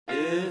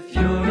If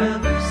you're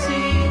ever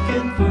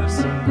seeking for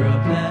some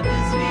grub that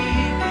is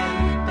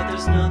vegan, but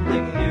there's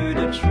nothing new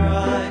to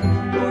try,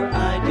 or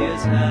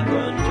ideas have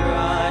run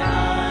dry,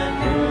 I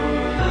know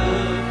the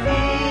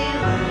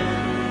feeling.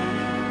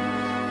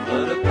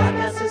 But a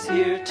podcast is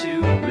here to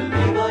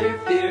relieve all your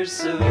fears,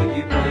 so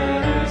you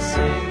better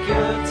sink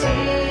your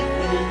teeth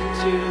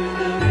into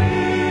the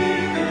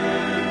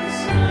vegan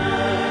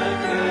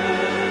snack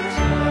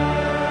attack.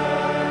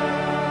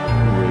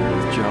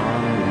 With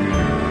John.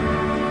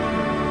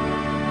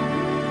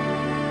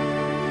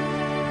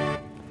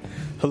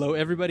 Hello,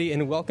 everybody,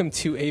 and welcome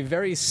to a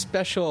very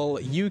special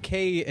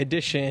UK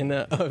edition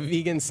of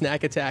Vegan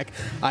Snack Attack.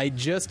 I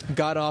just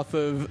got off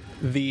of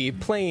the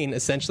plane,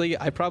 essentially.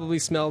 I probably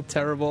smell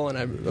terrible, and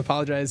I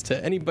apologize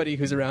to anybody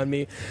who's around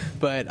me,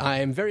 but I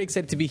am very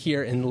excited to be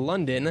here in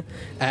London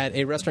at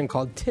a restaurant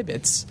called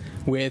Tibits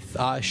with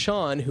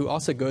Sean, who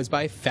also goes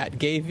by Fat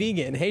Gay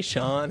Vegan. Hey,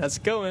 Sean, how's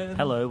it going?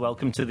 Hello,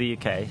 welcome to the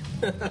UK.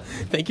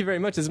 Thank you very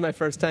much. This is my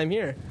first time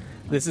here.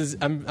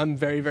 I'm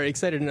very, very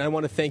excited, and I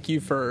want to thank you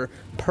for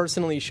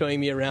personally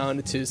showing me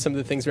around to some of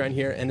the things around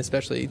here, and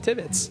especially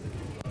Tibits.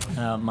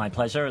 My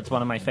pleasure. It's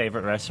one of my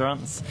favorite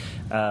restaurants.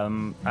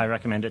 I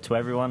recommend it to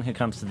everyone who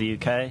comes to the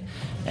UK.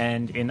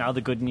 And in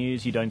other good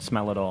news, you don't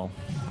smell at all.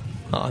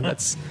 Oh,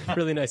 that's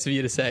really nice of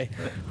you to say,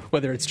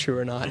 whether it's true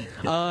or not.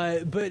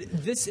 But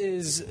this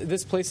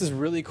place is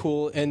really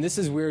cool, and this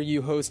is where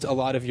you host a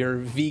lot of your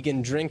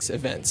vegan drinks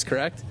events,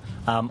 correct?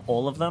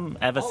 All of them,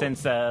 ever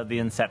since the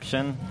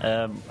inception.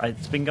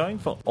 It's been going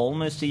for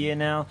almost a year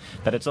now,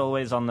 but it's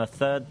always on the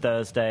third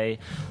Thursday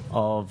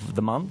of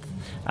the month,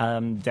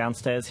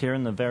 downstairs here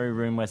in the very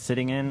room we're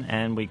sitting in,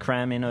 and we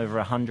cram in over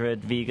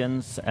 100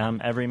 vegans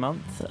every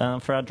month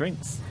for our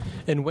drinks.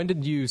 And when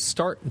did you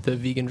start the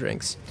vegan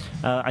drinks?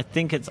 I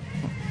think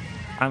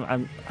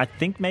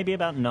maybe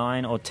about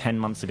 9 or 10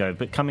 months ago,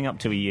 but coming up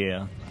to a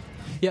year.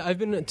 Yeah, I've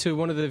been to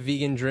one of the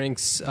vegan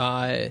drinks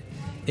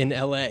in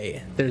LA.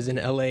 There's an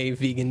LA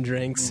vegan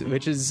drinks,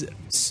 which is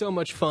so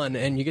much fun,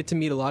 and you get to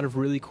meet a lot of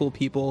really cool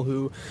people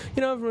who,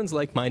 everyone's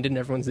like-minded and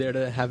everyone's there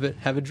to have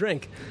a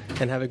drink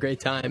and have a great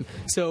time.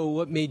 So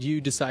what made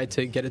you decide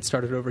to get it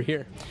started over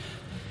here?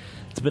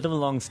 It's a bit of a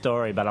long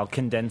story, but I'll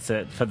condense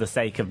it for the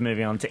sake of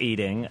moving on to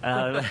eating.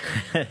 I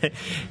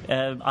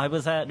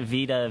was at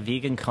Vida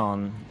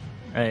VeganCon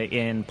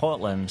in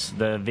Portland,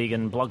 the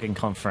vegan blogging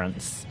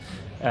conference,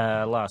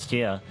 last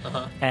year.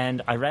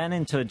 And I ran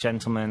into a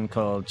gentleman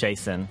called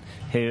Jason,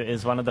 who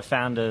is one of the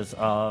founders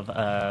of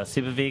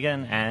Super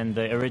Vegan and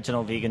the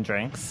original vegan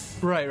drinks.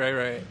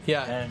 Right.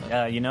 Yeah.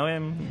 And, you know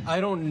him? I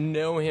don't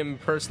know him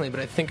personally, but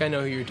I think I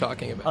know who you're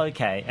talking about.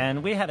 Okay,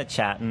 and we had a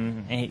chat,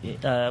 and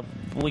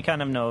we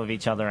kind of know of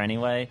each other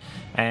anyway,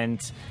 and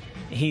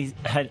he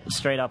had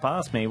straight up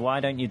asked me,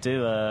 why don't you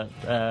do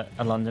a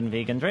London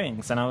vegan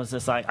drinks? And I was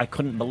just like, I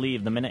couldn't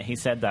believe the minute he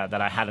said that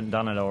I hadn't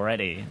done it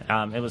already.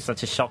 It was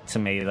such a shock to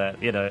me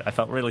that, I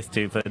felt really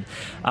stupid.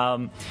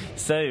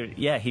 So,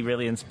 yeah, he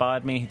really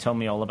inspired me. He told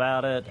me all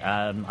about it.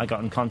 I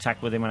got in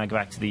contact with him when I got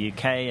back to the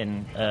UK,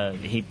 and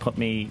he put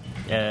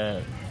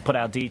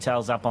our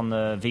details up on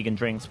the Vegan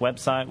Drinks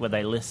website, where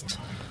they list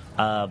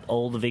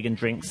all the vegan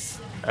drinks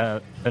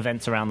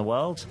events around the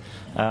world.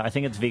 I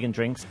think it's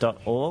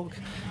vegandrinks.org.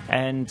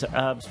 And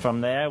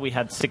from there, we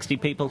had 60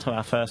 people to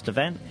our first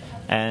event.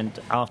 And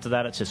after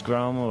that, it's just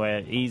grown.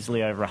 We're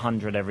easily over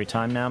 100 every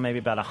time now, maybe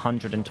about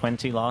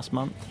 120 last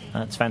month.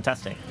 It's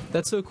fantastic.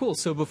 That's so cool.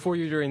 So before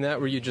you were doing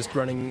that, were you just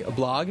running a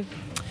blog?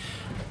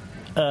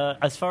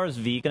 As far as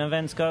vegan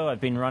events go, I've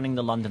been running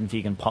the London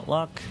Vegan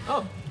Potluck.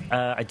 Oh.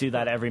 I do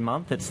that every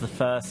month. It's the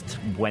first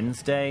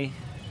Wednesday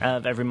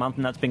of every month,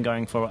 and that's been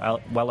going for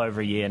well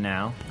over a year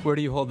now. Where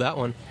do you hold that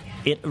one?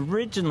 It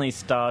originally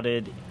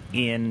started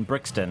in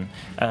Brixton.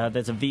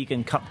 There's a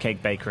vegan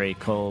cupcake bakery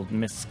called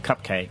Miss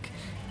Cupcake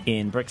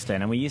in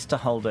Brixton, and we used to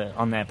hold it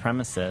on their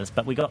premises,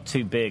 but we got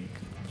too big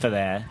for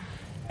there,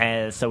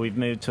 so we've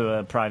moved to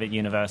a private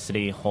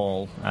university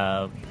hall.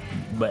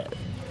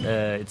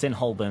 It's in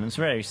Holborn. It's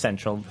very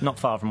central, not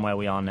far from where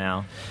we are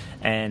now.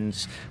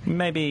 And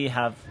maybe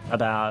have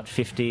about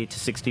 50 to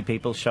 60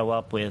 people show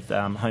up with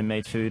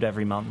homemade food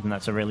every month, and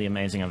that's a really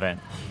amazing event.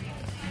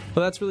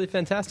 Well, that's really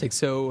fantastic.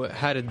 So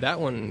how did that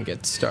one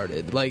get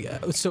started?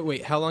 So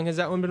wait, how long has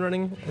that one been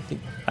running? I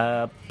think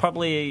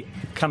probably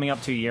coming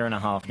up to a year and a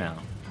half now.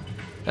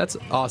 That's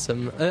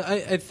awesome.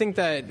 I think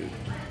that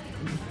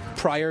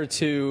prior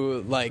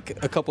to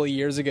a couple of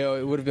years ago,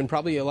 it would have been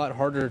probably a lot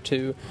harder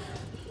to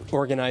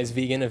organize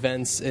vegan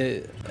events.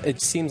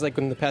 It seems like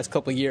in the past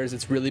couple of years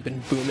it's really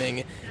been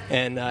booming,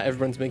 and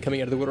everyone's been coming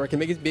out of the woodwork, and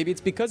maybe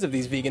it's because of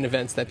these vegan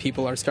events that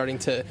people are starting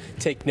to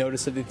take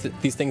notice of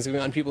these things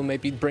going on. People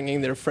might be bringing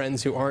their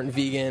friends who aren't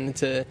vegan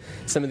to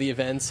some of the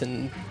events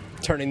and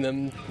turning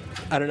them,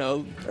 I don't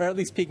know, or at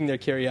least piquing their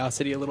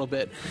curiosity a little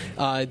bit.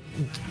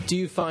 Do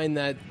you find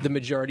that the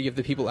majority of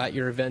the people at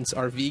your events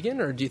are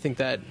vegan, or do you think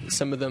that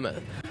some of them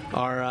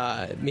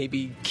are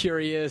maybe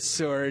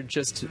curious or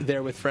just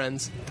there with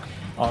friends?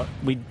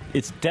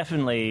 It's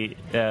definitely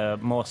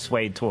more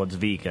swayed towards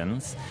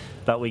vegans,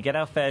 but we get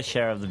our fair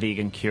share of the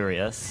vegan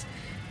curious.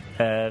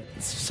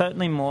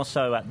 Certainly more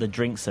so at the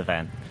drinks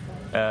event.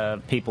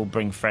 People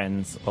bring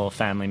friends or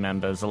family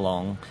members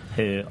along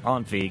who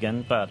aren't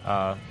vegan but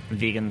are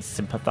vegan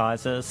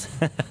sympathizers.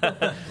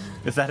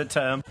 Is that a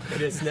term?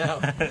 It is now.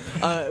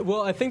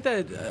 Well, I think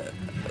that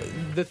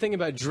the thing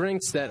about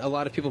drinks that a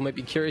lot of people might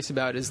be curious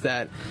about is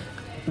that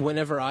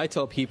whenever I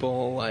tell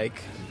people, like,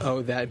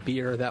 oh, that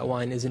beer or that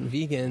wine isn't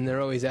vegan,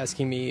 they're always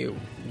asking me,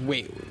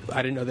 wait,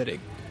 I didn't know that it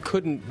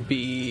couldn't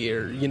be,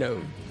 or,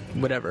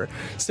 whatever.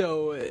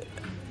 So,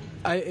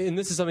 and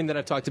this is something that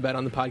I've talked about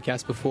on the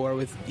podcast before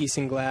with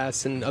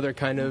isinglass and other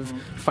kind of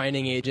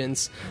fining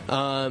agents.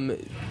 Do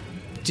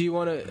you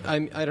want to,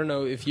 I don't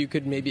know if you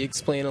could maybe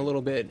explain a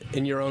little bit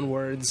in your own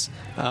words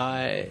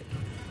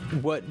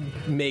what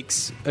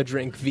makes a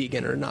drink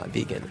vegan or not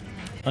vegan?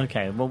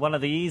 Okay, well, one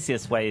of the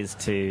easiest ways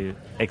to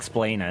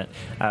explain it,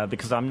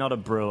 because I'm not a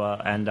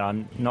brewer and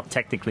I'm not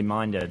technically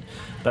minded,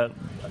 but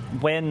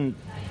when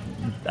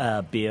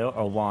beer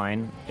or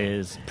wine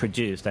is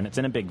produced and it's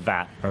in a big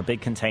vat or a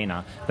big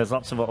container, there's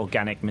lots of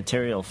organic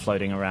material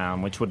floating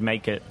around which would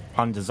make it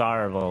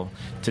undesirable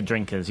to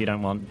drinkers. You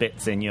don't want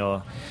bits in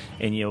your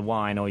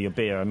wine or your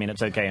beer. I mean,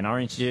 it's okay in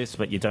orange juice,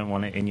 but you don't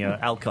want it in your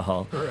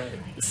alcohol. Right.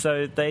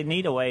 So they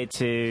need a way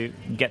to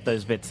get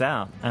those bits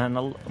out.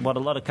 And what a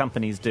lot of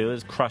companies do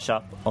is crush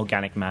up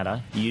organic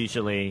matter,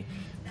 usually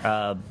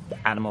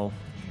animal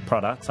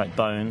products like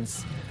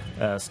bones,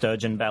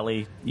 sturgeon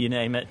belly, you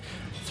name it,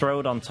 throw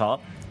it on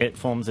top. It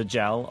forms a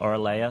gel or a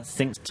layer,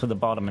 sinks to the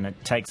bottom, and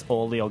it takes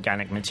all the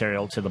organic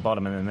material to the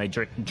bottom, and then they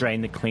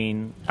drain the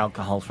clean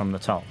alcohol from the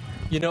top.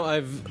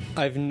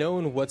 I've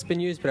known what's been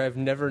used, but I've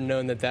never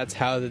known that that's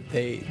how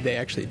they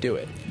actually do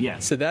it. Yeah.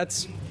 So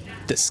that's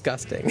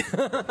disgusting.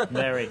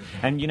 Very.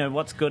 And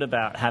what's good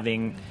about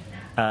having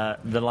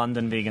the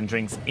London vegan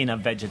drinks in a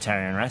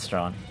vegetarian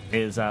restaurant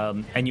is,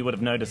 and you would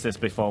have noticed this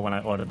before when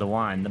I ordered the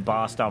wine, the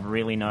bar staff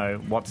really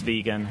know what's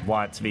vegan,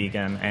 why it's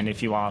vegan, and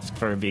if you ask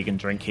for a vegan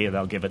drink here,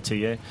 they'll give it to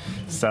you.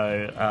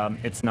 So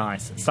it's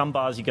nice. Some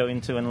bars you go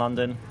into in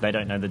London, they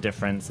don't know the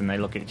difference, and they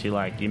look at you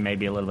like you may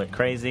be a little bit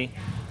crazy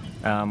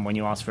when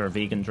you ask for a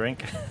vegan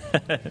drink.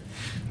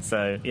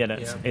 So,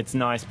 it's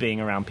nice being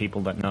around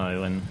people that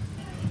know.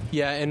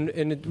 Yeah,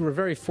 and we're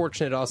very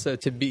fortunate also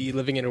to be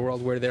living in a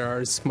world where there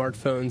are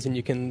smartphones and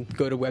you can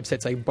go to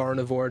websites like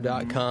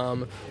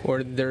barnivore.com,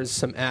 or there's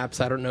some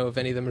apps, I don't know if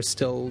any of them are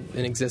still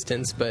in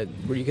existence, but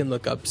where you can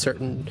look up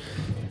certain,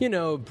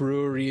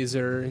 breweries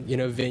or,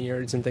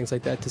 vineyards and things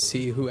like that to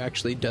see who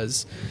actually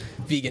does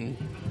vegan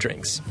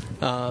drinks.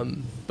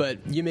 But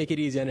you make it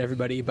easy on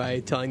everybody by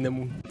telling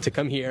them to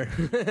come here.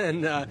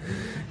 But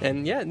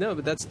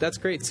that's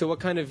great. So what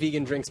kind of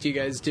vegan drinks do you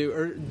guys do?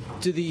 Or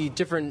do the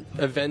different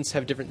events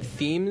have different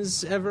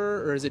themes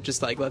ever? Or is it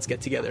just like, let's get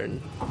together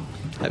and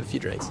have a few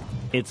drinks?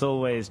 It's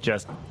always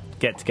just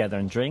get together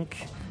and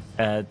drink.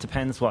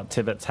 Depends what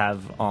Tibits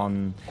have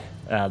on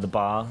the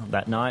bar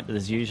that night.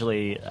 There's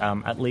usually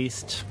at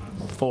least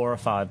 4 or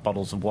 5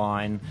 bottles of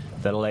wine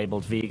that are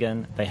labeled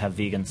vegan. They have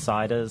vegan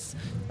ciders,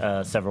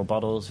 several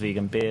bottles,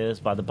 vegan beers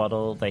by the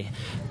bottle.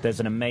 There's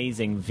an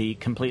amazing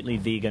completely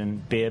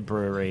vegan beer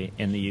brewery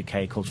in the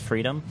UK called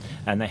Freedom,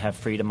 and they have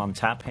Freedom on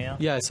tap here.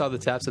 Yeah, I saw the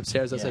taps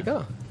upstairs. I was like,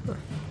 oh.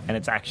 And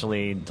it's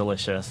actually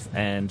delicious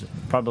and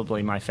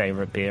probably my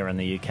favorite beer in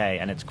the UK.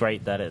 And it's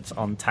great that it's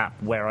on tap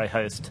where I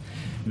host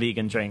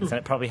vegan drinks. And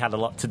it probably had a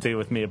lot to do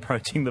with me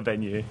approaching the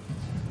venue.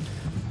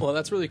 Well,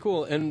 that's really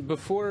cool. And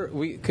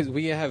because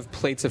we have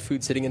plates of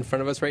food sitting in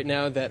front of us right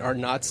now that are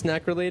not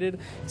snack related.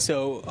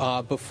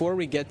 So before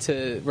we get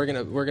to, we're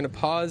gonna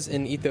pause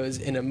and eat those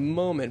in a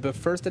moment. But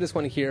first, I just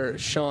want to hear,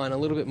 Sean, a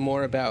little bit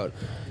more about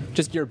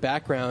just your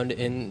background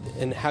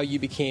and how you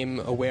became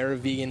aware of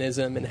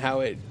veganism and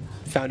how it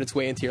found its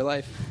way into your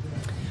life.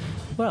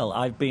 Well,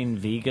 I've been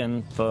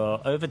vegan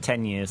for over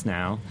 10 years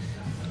now.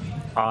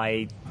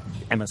 I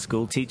am a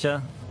school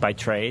teacher by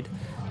trade.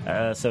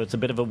 So it's a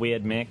bit of a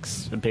weird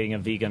mix of being a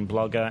vegan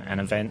blogger, an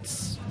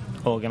events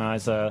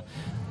organizer,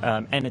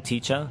 and a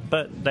teacher.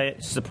 But they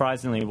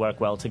surprisingly work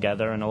well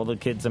together, and all the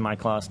kids in my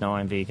class know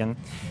I'm vegan.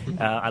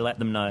 I let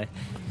them know.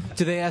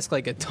 Do they ask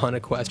like a ton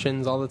of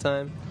questions all the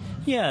time?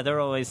 Yeah, they're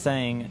always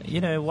saying,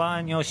 why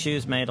aren't your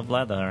shoes made of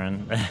leather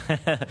and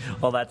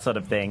all that sort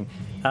of thing.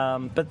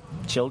 But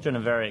children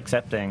are very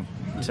accepting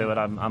to it.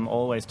 I'm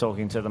always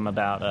talking to them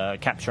about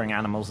capturing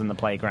animals in the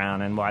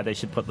playground and why they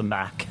should put them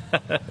back.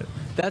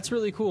 That's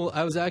really cool.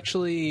 I was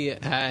actually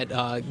at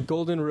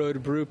Golden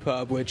Road Brew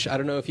Pub, which I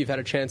don't know if you've had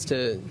a chance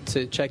to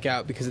check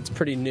out because it's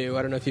pretty new.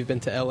 I don't know if you've been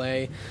to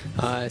L.A.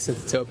 Since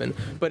it's open.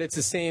 But it's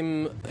the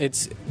same.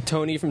 It's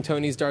Tony from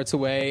Tony's Darts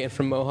Away and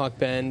from Mohawk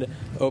Bend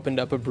opened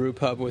up a brew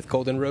pub with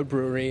Golden Road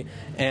Brewery,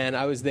 and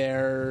I was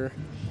there.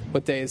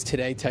 What day is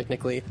today,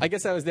 technically? I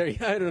guess I was there,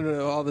 I don't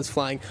know, all this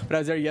flying, but I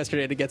was there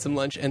yesterday to get some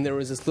lunch, and there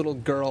was this little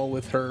girl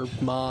with her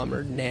mom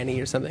or nanny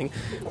or something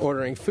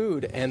ordering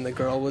food, and the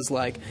girl was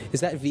like,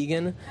 is that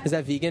vegan? Is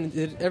that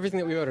vegan? Everything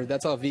that we ordered,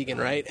 that's all vegan,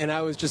 right? And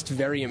I was just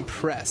very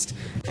impressed.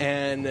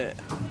 And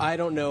I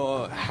don't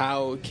know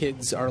how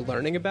kids are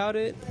learning about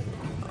it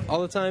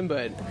all the time,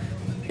 but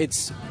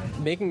it's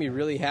making me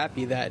really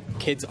happy that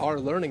kids are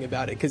learning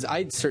about it, because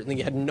I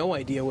certainly had no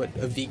idea what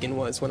a vegan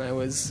was when I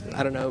was,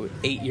 I don't know,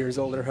 8 years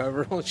old or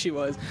however old she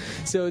was.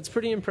 So it's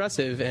pretty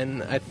impressive,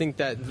 and I think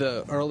that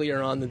the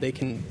earlier on that they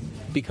can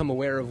become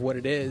aware of what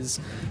it is,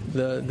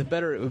 the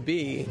better it would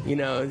be,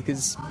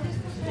 because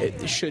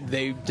should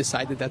they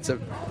decide that that's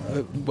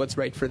what's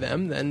right for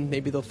them, then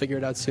maybe they'll figure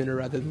it out sooner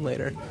rather than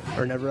later,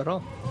 or never at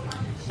all.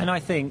 And I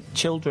think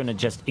children are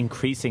just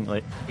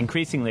increasingly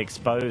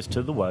exposed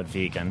to the word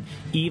vegan,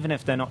 even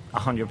if they're not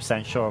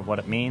 100% sure of what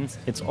it means.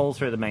 It's all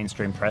through the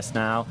mainstream press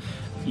now.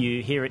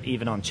 You hear it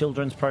even on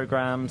children's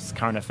programs,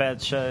 current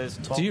affairs shows.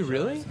 Do you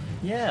really?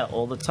 Yeah,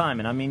 all the time.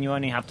 And I mean, you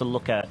only have to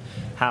look at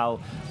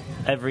how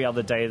every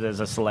other day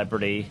there's a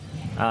celebrity.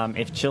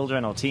 If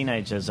children or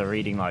teenagers are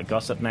reading like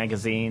gossip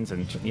magazines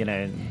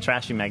and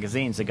trashy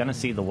magazines, they're going to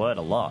see the word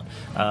a lot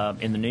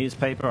in the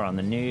newspaper, on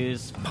the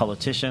news.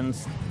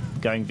 Politicians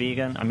going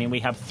vegan. I mean, we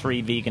have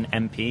 3 vegan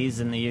MPs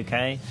in the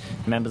UK,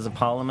 members of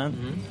Parliament.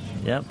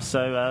 Mm-hmm. Yep.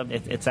 So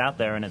it's out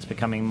there, and it's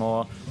becoming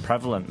more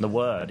prevalent. The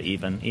word,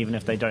 even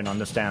if they don't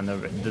understand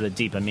the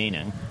deeper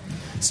meaning.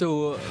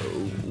 So,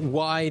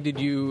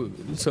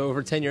 So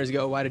over 10 years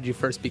ago, why did you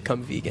first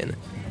become vegan?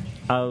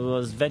 I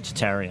was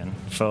vegetarian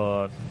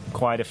for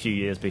quite a few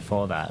years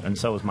before that, and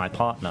so was my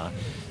partner.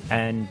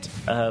 And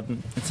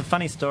it's a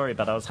funny story,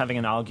 but I was having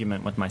an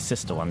argument with my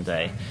sister one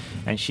day,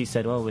 and she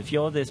said, well, if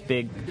you're this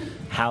big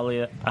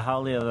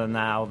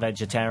holier-than-thou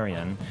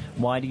vegetarian,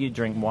 why do you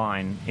drink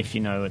wine if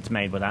you know it's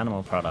made with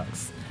animal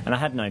products? And I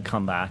had no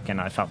comeback, and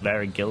I felt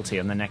very guilty.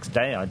 And the next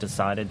day I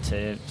decided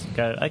to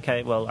go,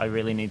 okay, well, I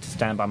really need to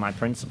stand by my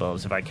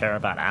principles. If I care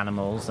about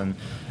animals and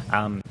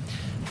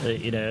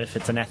if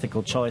it's an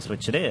ethical choice,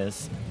 which it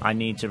is, I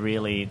need to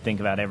really think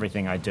about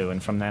everything I do.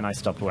 And from then I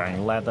stopped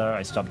wearing leather,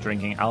 I stopped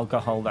drinking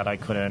alcohol that I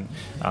couldn't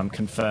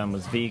confirm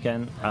was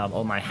vegan,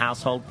 all my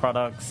household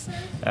products,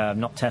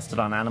 not tested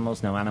on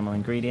animals, no animal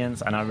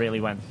ingredients, and I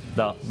really went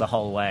the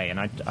whole way. And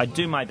I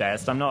do my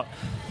best. I'm not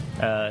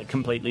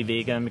completely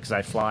vegan because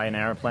I fly in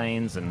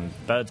airplanes and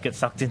birds get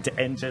sucked into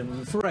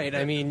engines. Right.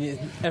 I mean,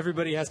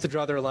 everybody has to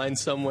draw their line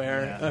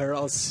somewhere, or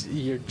else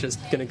you're just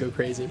going to go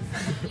crazy.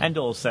 And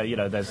also,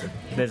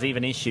 there's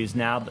even issues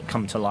now that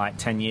come to light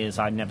 10 years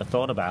I never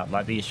thought about,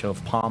 like the issue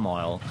of palm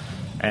oil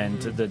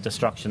and the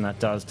destruction that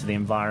does to the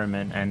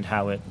environment and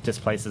how it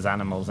displaces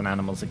animals and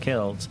animals are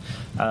killed.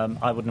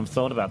 I wouldn't have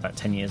thought about that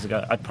 10 years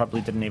ago. I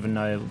probably didn't even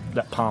know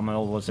that palm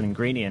oil was an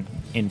ingredient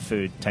in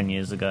food 10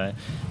 years ago.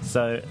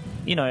 So,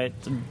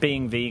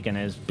 being vegan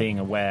is being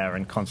aware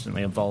and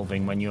constantly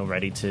evolving when you're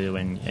ready to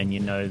and you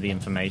know the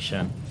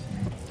information.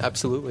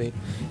 Absolutely.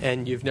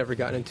 And you've never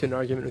gotten into an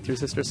argument with your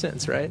sister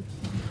since, right?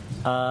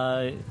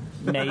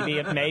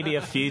 Maybe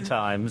a few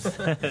times.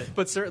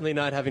 But certainly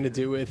not having to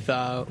do with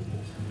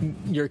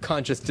your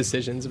conscious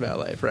decisions about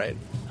life, right?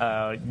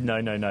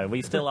 No.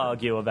 We still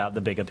argue about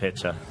the bigger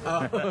picture.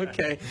 Oh,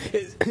 okay.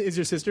 Is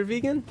your sister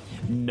vegan?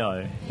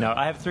 No.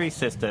 I have 3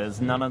 sisters.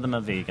 None of them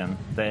are vegan.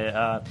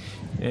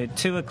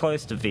 2 are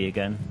close to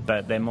vegan,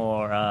 but they're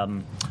more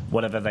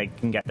whatever they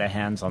can get their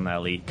hands on,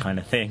 they'll eat kind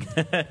of thing.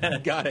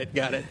 Got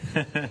it.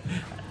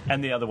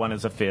 And the other one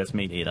is a fierce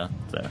meat eater.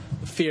 So.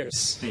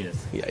 Fierce.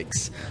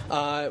 Yikes.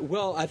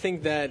 Well, I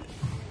think that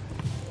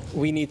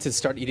we need to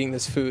start eating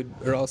this food,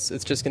 or else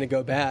it's just going to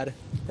go bad,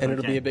 and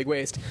it'll be a big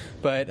waste.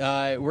 But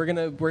we're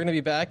gonna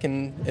be back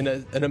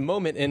in a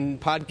moment in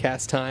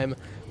podcast time.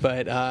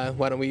 But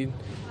why don't we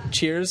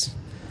cheers?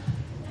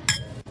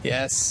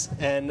 Yes,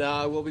 and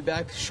we'll be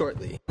back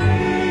shortly.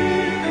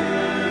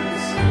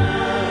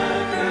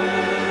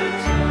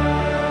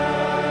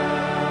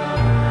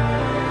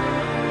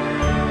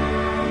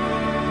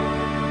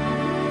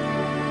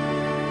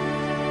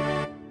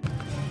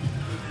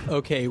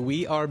 Okay,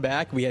 we are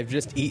back. We have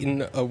just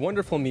eaten a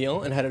wonderful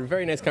meal and had a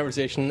very nice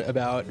conversation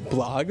about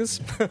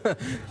blogs,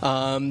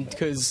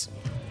 because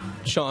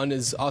Sean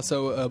is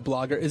also a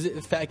blogger. Is it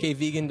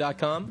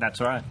fatgayvegan.com?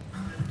 That's right.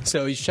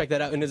 So you should check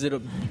that out. And is it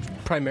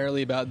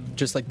primarily about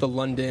just like the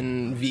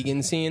London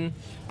vegan scene?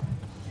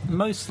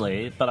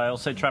 Mostly, but I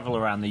also travel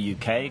around the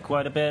UK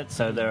quite a bit,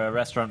 so there are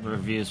restaurant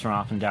reviews from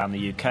up and down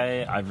the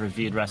UK. I've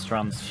reviewed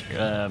restaurants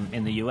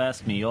in the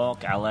US, New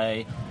York,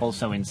 LA,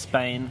 also in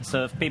Spain.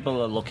 So if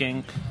people are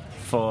looking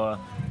for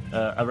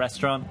a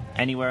restaurant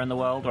anywhere in the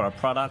world or a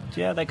product,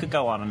 they could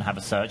go on and have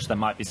a search. There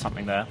might be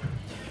something there.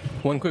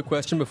 One quick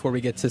question before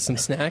we get to some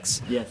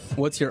snacks. Yes.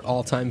 What's your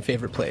all-time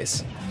favorite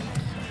place?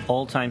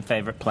 All-time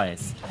favorite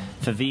place?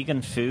 For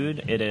vegan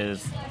food, it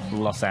is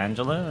Los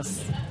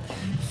Angeles.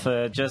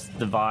 For just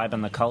the vibe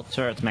and the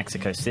culture, it's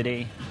Mexico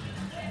City.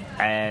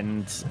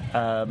 And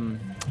I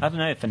don't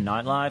know, for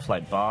nightlife,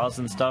 like bars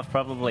and stuff,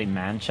 probably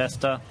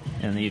Manchester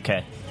in the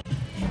UK.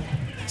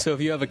 So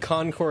if you have a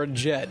Concorde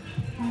jet,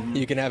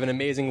 you can have an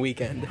amazing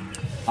weekend.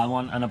 I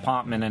want an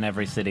apartment in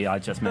every city I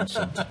just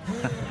mentioned.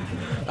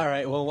 All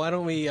right. Well, why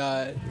don't we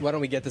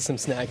get to some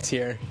snacks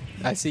here?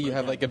 I see you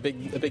have like a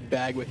big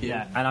bag with you.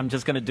 Yeah, and I'm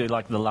just gonna do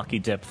like the lucky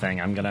dip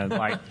thing. I'm gonna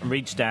like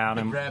reach down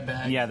and grab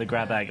bag. Yeah, the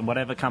grab bag.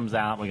 Whatever comes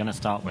out, we're gonna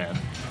start with.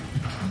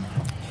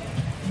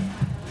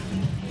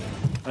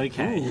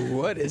 Okay. Ooh,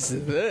 what is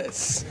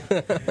this?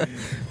 You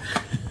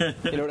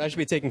know what? I should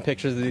be taking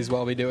pictures of these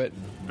while we do it.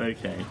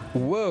 Okay.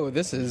 Whoa,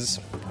 this is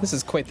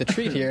quite the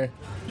treat here.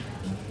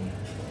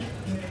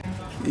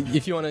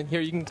 If you want to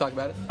hear, you can talk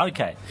about it.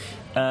 Okay.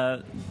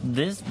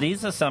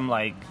 These are some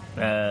like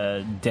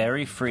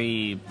dairy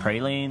free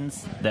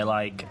pralines. They're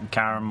like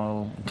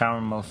caramel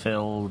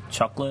filled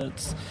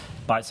chocolates,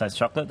 bite-sized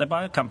chocolate. They're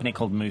by a company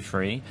called Moo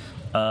Free.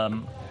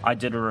 I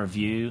did a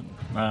review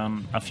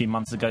a few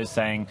months ago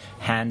saying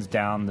hands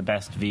down the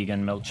best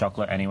vegan milk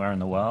chocolate anywhere in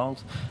the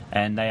world,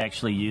 and they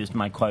actually used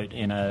my quote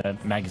in a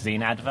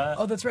magazine advert.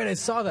 Oh, that's right. I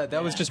saw that.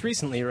 That was just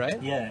recently,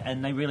 right? Yeah,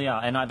 and they really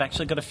are. And I've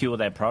actually got a few of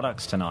their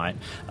products tonight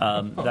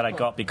that I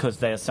got because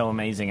they are so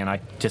amazing, and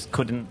I just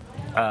couldn't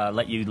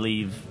let you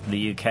leave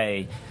the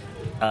UK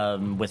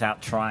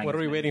without trying. What are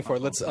we waiting for?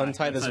 Let's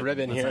untie this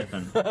ribbon here.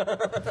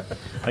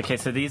 Okay,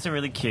 so these are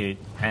really cute,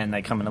 and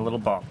they come in a little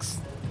box.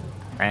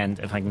 And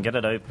if I can get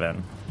it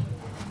open...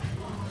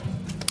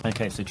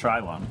 Okay, so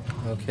try one.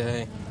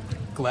 Okay.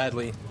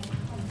 Gladly.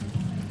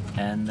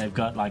 And they've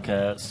got like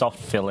a soft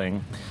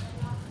filling,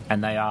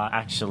 and they are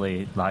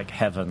actually like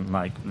heaven,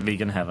 like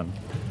vegan heaven.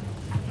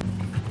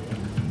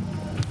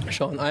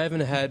 Sean, I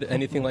haven't had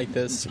anything like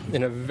this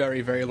in a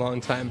very, very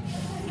long time.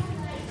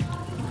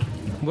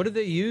 What do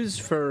they use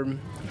for...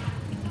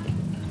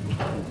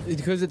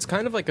 Because it's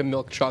kind of like a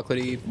milk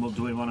chocolatey... Well,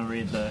 do we want to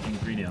read the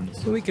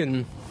ingredients? We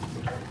can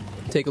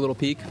take a little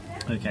peek.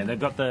 Okay, they've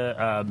got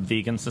the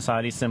Vegan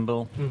Society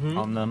symbol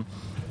on them.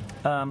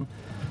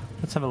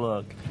 Let's have a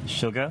look.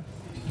 Sugar,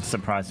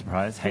 surprise,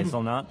 surprise,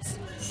 hazelnuts,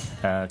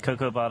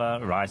 cocoa butter,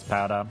 rice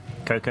powder,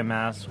 cocoa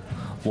mass,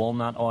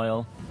 walnut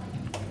oil,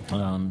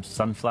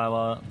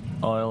 sunflower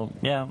oil.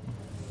 Yeah,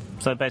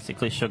 so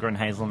basically sugar and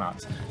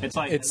hazelnuts. It's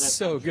like It's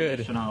so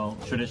good.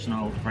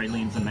 Traditional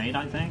pralines are made,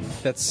 I think.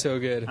 That's so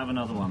good. Have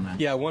another one then.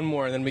 Yeah, one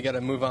more, and then we got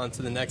to move on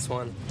to the next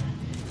one.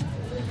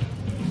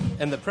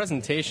 And the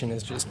presentation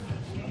is just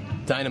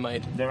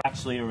dynamite. They're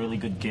actually a really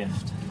good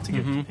gift to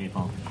give to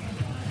people.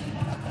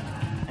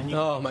 And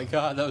Oh my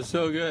god, that was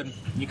so good.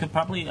 you could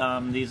probably,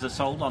 these are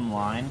sold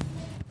online.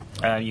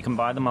 You can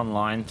buy them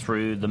online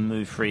through the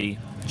Moo Free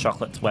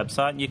Chocolates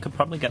website. You could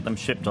probably get them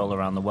shipped all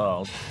around the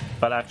world.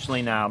 But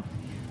actually now,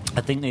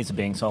 I think these are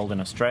being sold in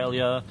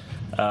Australia.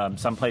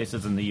 Some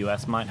places in the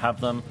US might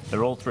have them.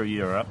 They're all through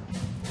Europe.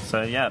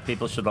 So yeah,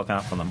 people should look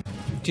out for them.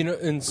 Do you know,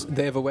 and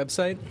they have a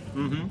website?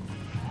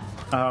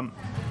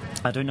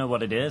 I don't know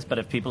what it is, but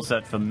if people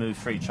search for Moo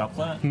Free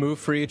Chocolate, Moo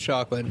Free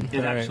Chocolate. it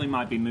All right. actually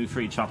might be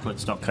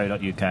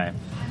moofreechocolates.co.uk.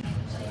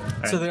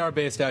 So they are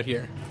based out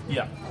here.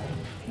 Yeah.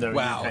 They're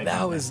Wow, UK that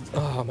company. was...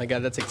 Oh my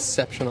god, that's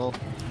exceptional.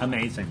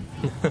 Amazing.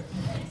 All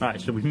right,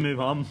 should we move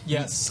on?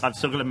 Yes. I've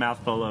still got a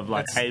mouthful of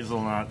like That's-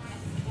 hazelnut.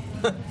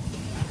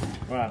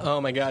 Right.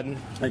 Oh my god.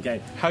 Okay.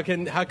 How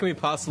can we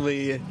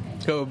possibly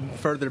go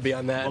further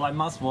beyond that? Well, I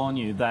must warn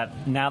you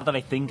that now that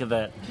I think of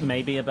it,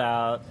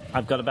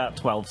 I've got about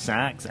 12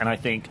 snacks, and I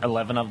think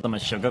 11 of them are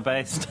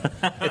sugar-based.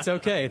 It's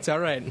okay. It's all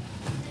right.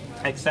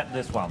 Except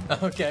this one.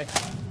 Okay.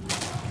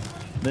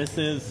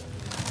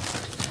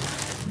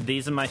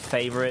 These are my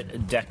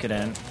favorite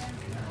decadent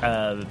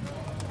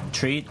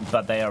treat,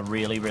 but they are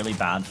really, really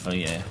bad for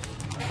you.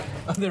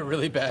 Oh, they're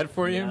really bad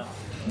for you? Yeah.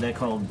 They're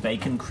called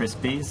Bacon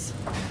Crispies.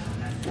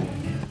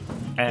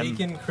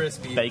 Bacon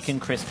Crispies. Bacon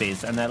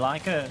Crispies, and they're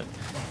like a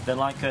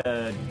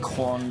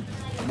corn,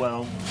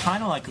 well,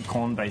 kind of like a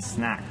corn-based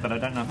snack, but I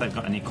don't know if they've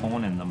got any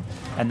corn in them.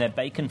 And they're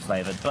bacon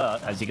flavored,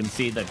 but as you can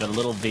see, they've got a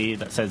little V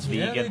that says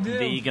Yeah, vegan, they do.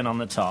 vegan on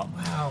the top.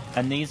 Wow.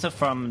 And these are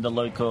from the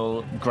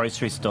local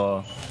grocery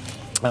store.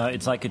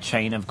 It's like a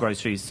chain of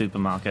grocery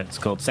supermarkets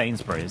called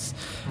Sainsbury's,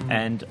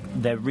 and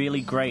they're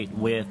really great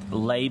with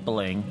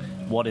labeling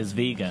what is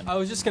vegan. I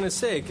was just going to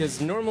say,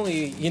 because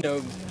normally, you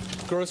know,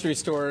 grocery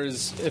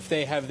stores, if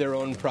they have their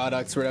own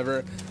products or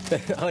whatever,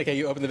 I like how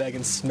you opened the bag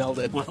and smelled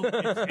it. Well,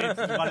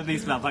 it's one of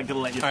these smells. I'm going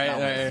to let you All right, smell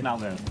all it. right. Smell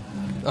this.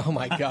 Oh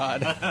my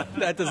god,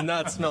 that does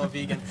not smell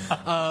vegan.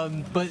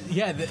 But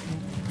yeah,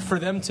 for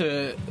them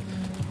to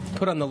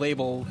put on the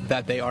label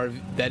that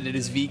it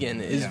is vegan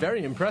is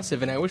very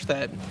impressive, and I wish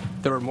that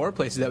there were more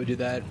places that would do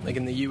that, like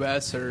in the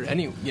U.S. or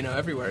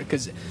everywhere,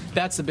 because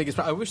that's the biggest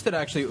problem. I wish that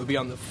actually it would be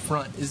on the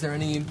front. Is there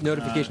any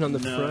notification on the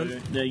No,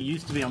 front? There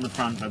used to be on the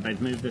front, but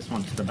they've moved this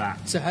one to the back.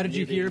 So how did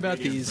you Need the hear about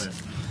ingredients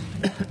these?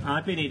 first.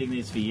 I've been eating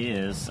these for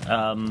years.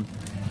 Grab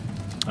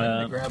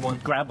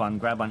one.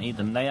 Grab one, eat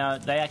them. They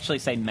actually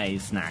say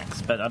maize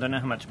snacks, but I don't know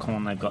how much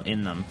corn they've got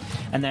in them.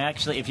 And they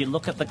actually, if you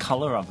look at the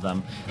color of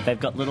them, they've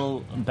got little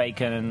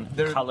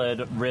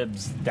bacon-colored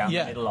ribs down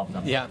the middle of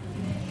them. Yeah.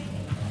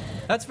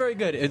 That's very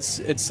good. It's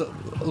a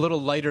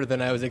little lighter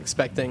than I was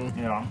expecting.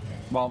 Yeah.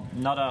 Well,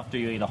 not after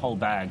you eat a whole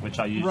bag, which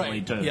I usually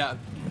do. Yeah.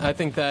 I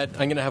think that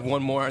I'm going to have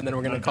one more, and then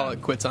we're going to call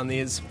it quits on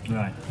these.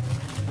 Right.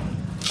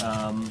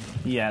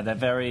 Yeah, they're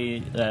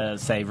very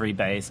savory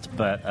based,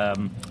 but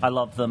I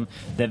love them.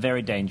 They're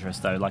very dangerous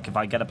though. Like if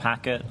I get a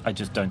packet, I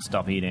just don't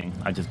stop eating.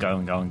 I just go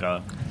and go and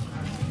go.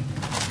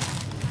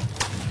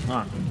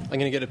 Right. I'm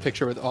going to get a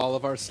picture with all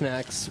of our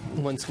snacks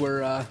once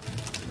we're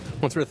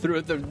once we're through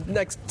with the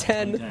next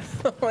 10. Okay.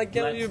 Oh, I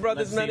can't believe you brought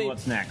this let's many. see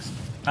what's next.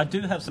 I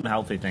do have some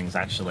healthy things,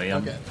 actually.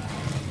 Okay.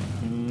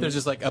 There's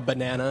just like a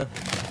banana.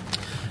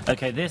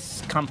 Okay,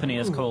 this company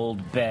is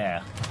called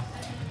Bear,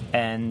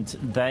 and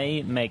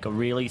they make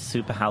really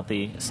super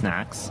healthy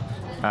snacks.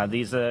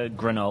 These are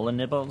granola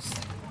nibbles,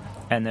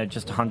 and they're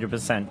just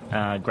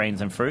 100%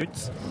 grains and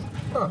fruits.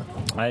 Huh.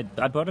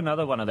 I bought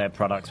another one of their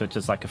products, which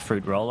is like a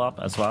fruit roll-up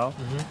as well.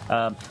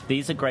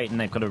 These are great, and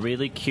they've got a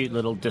really cute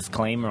little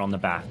disclaimer on the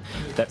back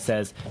that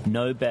says,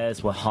 "No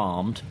bears were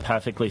harmed,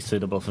 perfectly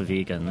suitable for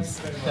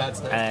vegans."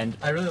 That's nice. And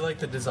I really like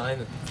the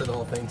design for the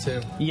whole thing,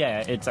 too.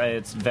 yeah,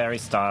 it's very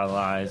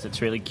stylized.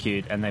 It's really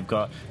cute, and they've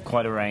got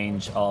quite a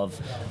range of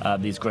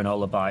these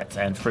granola bites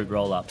and fruit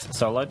roll-ups.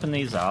 So I'll open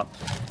these up,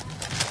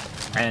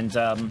 and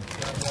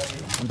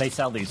they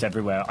sell these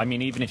everywhere. I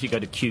mean, even if you go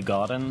to Kew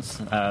Gardens,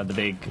 the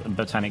big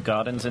botanic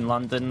gardens in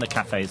London, the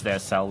cafes there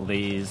sell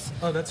these.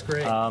 Oh, that's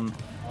great.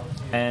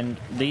 And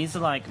these are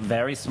like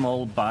very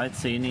small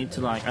bites, so you need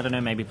to like, I don't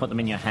know, maybe put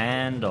them in your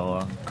hand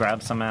or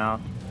grab some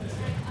out.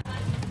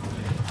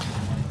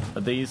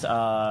 But these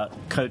are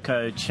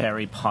cocoa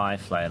cherry pie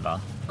flavor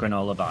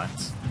granola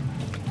bites.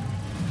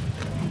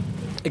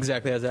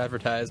 Exactly as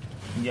advertised.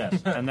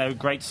 Yes, and they're a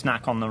great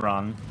snack on the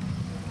run.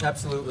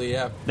 Absolutely,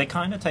 yeah. They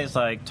kind of taste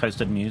like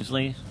toasted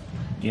muesli,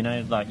 you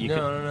know, like you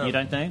No. You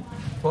don't think?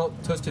 Well,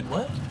 toasted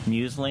what?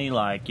 Muesli,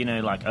 like, you know,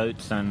 like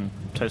oats and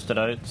toasted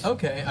oats.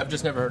 Okay, I've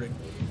just never heard it.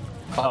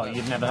 Oh,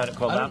 you've never heard it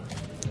called I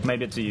that?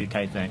 Maybe it's a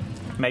UK thing.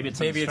 Maybe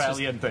it's an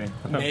Australian thing.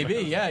 Maybe,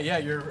 yeah.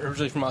 You're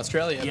originally from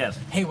Australia. Yes.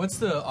 Hey, what's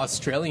the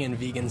Australian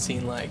vegan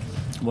scene like?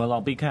 Well,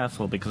 I'll be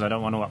careful because I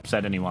don't want to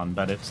upset anyone,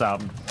 but it's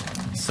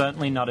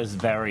certainly not as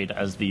varied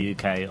as the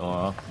UK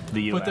or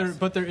the US.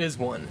 But there is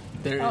one.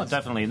 Oh,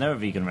 definitely. There are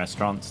vegan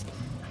restaurants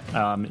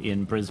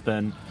in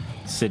Brisbane,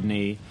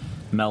 Sydney,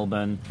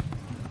 Melbourne.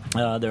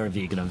 There are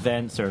vegan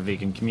events, there are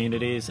vegan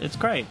communities. It's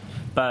great.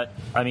 But,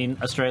 I mean,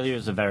 Australia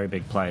is a very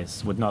big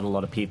place with not a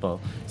lot of people,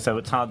 so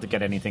it's hard to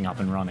get anything up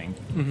and running.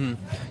 Mm-hmm.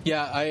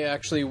 Yeah, I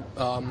actually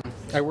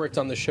I worked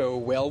on the show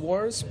Whale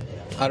Wars.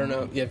 I don't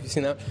know, have you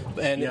seen that?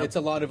 And Yep. It's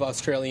a lot of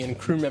Australian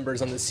crew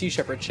members on the Sea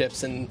Shepherd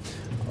ships, and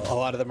a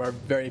lot of them are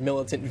very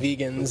militant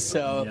vegans.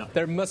 So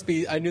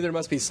Yep. I knew there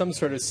must be some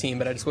sort of scene,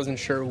 but I just wasn't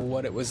sure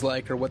what it was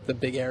like or what the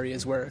big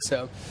areas were.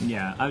 So.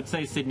 Yeah, I would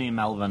say Sydney and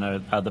Melbourne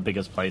are the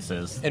biggest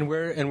places. And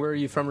where are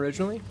you from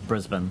originally?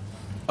 Brisbane.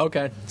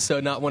 Okay, so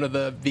not one of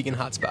the vegan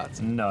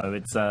hotspots. No,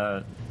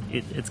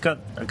 it's got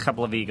a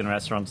couple of vegan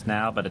restaurants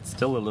now, but it's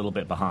still a little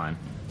bit behind.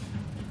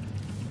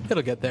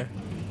 It'll get there.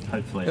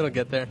 Hopefully. It'll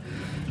get there.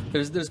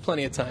 There's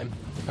plenty of time.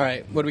 All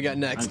right, what do we got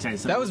next? Okay,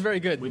 so that was very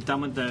good. We're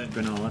done with the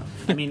granola.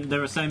 I mean,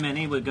 there are so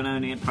many, we're going to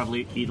only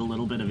probably eat a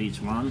little bit of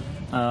each one.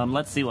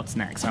 Let's see what's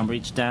next. I'll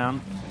reach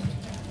down.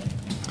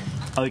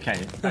 Okay,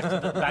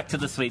 back to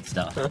the sweet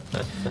stuff.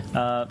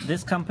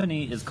 This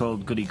company is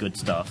called Goody Good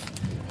Stuff.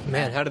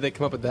 Man, how did they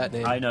come up with that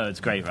name? I know, it's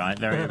great, right?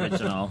 Very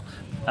original.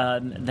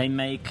 They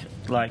make,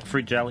 like,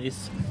 fruit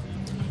jellies.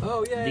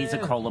 Oh, yeah. These are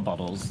cola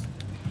bottles.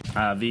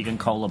 Vegan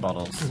cola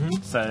bottles.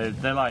 Mm-hmm. So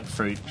they're like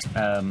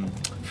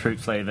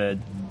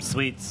fruit-flavored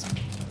sweets,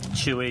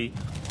 chewy.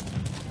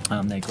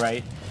 They're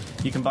great.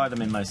 You can buy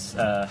them in most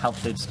health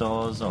food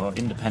stores or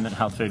independent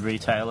health food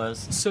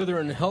retailers. So they're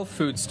in health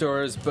food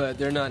stores, but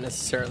they're not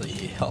necessarily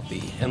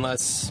healthy,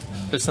 unless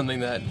there's something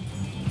that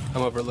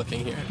I'm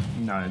overlooking here.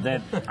 No,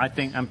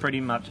 I'm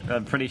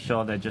pretty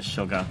sure they're just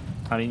sugar.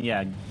 I mean,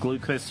 yeah,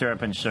 glucose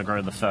syrup and sugar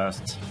are the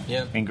first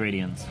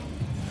ingredients.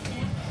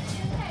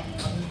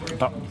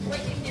 But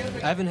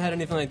I haven't had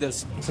anything like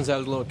this since I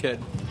was a little kid.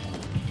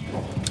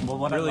 well,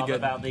 what Really I love good.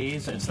 about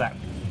these is that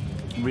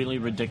really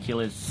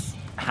ridiculous,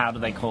 how do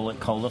they call it,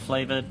 cola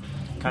flavored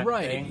kind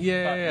Right, of thing.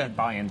 yeah, but yeah. you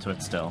buy into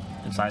it still.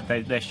 It's like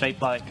they're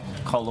shaped like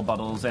cola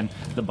bottles, and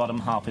the bottom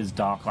half is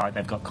dark, like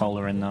they've got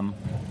cola in them.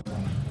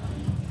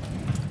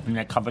 And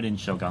they're covered in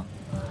sugar.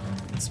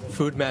 It's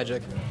food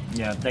magic.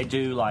 Yeah, they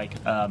do like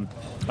a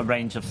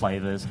range of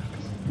flavors.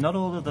 Not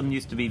all of them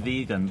used to be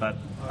vegan, but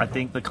I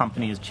think the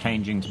company is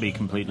changing to be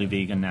completely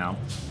vegan now.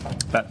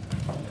 But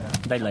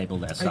they label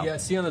their stuff. Yeah,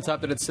 see on the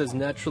top that it says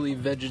naturally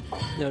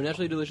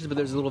delicious, but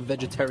there's a little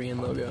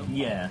vegetarian logo.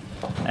 Yeah,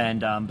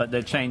 and but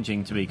they're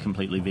changing to be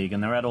completely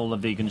vegan. They're at all the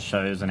vegan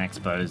shows and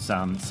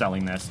expos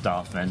selling their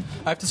stuff, and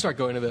I have to start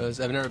going to those.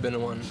 I've never been to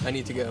one. I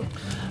need to go.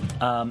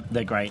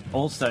 they're great.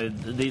 Also,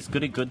 these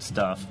Goody Good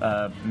Stuff,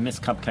 Miss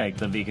Cupcake,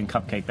 the vegan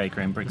cupcake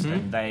baker in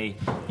Brixton, they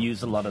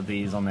use a lot of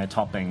these on their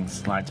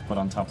toppings, like to put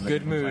on top of the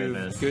Good different move.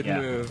 flavors. Good Yeah.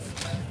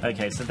 move.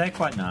 Okay, so they're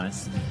quite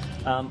nice.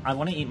 I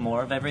want to eat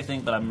more of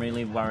everything, but I'm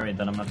really worried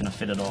that I'm not going to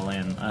fit it all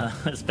in,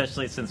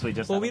 especially since we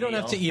just Well, had we a don't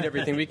have meal. to eat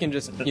everything. We can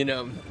just,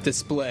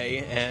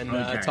 display and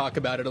Okay. talk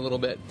about it a little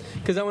bit.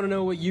 Because I want to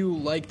know what you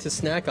like to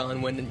snack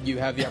on when you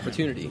have the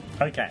opportunity.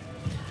 Okay.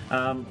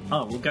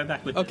 We'll go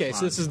back with Okay, this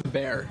so one. this is the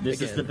bear. This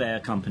again. is the Bear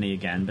Company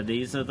again, but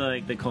these are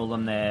they call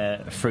them their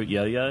fruit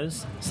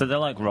yo-yos. So they're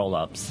like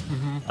roll-ups.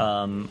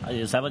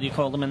 Is that what you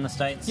call them in the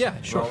States? Yeah,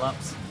 sure.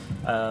 Roll-ups.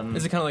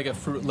 Is it kind of like a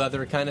fruit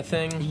leather kind of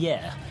thing?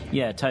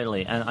 Yeah,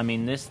 totally. And I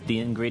mean, the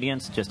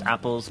ingredients, just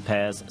apples,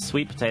 pears,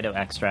 sweet potato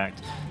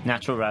extract,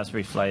 natural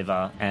raspberry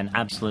flavor, and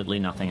absolutely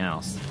nothing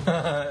else.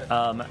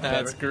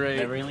 That's great.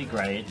 They're really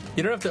great.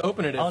 You don't have to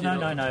open it if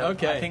No.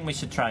 Okay. I think we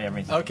should try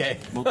everything. Okay.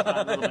 We'll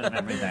try a little bit of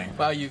everything.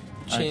 Wow, you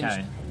changed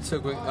Okay. so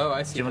quick. Oh,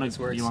 I see how this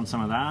works. You want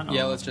some of that?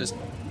 Yeah, or- let's just...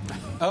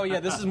 Oh, yeah,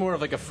 this is more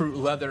of like a fruit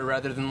leather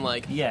rather than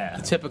like Yeah.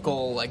 the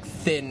typical like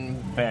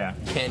thin Yeah.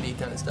 candy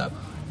kind of stuff.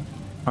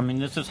 I mean,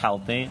 this is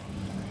healthy.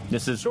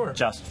 This is Sure.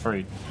 just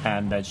fruit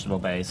and vegetable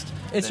based.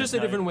 It's There's just a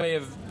different way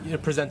of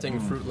presenting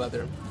fruit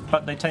leather.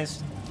 But they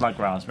taste like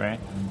raspberry.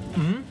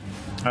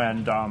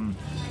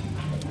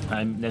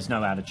 And there's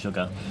no added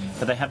sugar.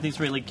 But they have these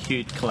really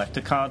cute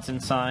collector cards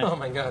inside. Oh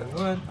my god,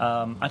 what?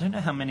 I don't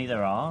know how many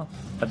there are,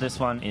 but this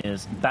one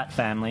is Bat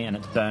Family, and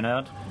it's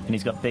Bernard, and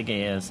he's got big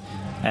ears.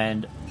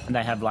 And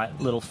they have like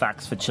little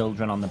facts for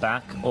children on the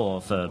back, or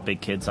for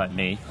big kids like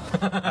me.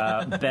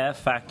 Bear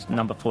fact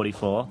number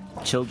 44: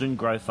 children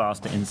grow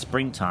faster in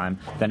springtime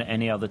than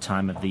any other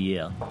time of the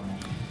year.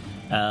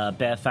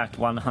 Bear fact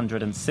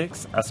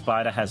 106: a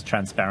spider has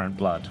transparent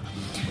blood.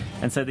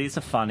 And so these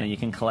are fun, and you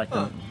can collect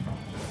them.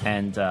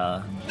 And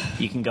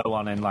you can go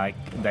on and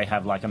they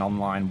have like an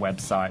online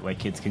website where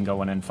kids can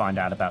go on and find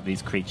out about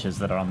these creatures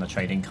that are on the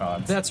trading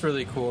cards. That's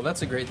really cool.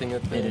 That's a great thing.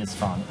 That It is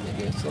fun.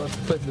 Okay, so let's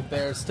put the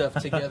bear stuff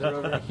together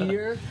over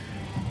here.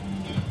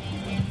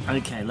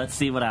 Okay, let's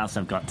see what else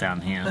I've got down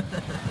here.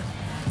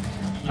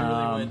 You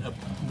really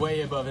went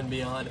way above and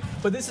beyond.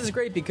 But this is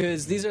great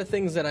because these are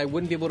things that I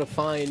wouldn't be able to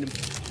find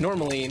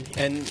normally,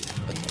 and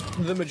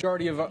the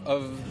majority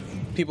of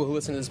people who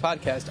listen to this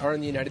podcast are in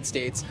the United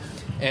States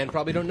and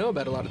probably don't know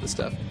about a lot of this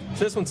stuff.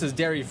 So this one says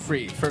dairy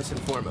free, first and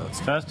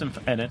foremost.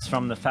 And it's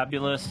from the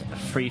fabulous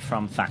Free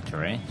From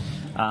Factory.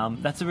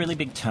 That's a really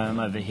big term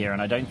over here,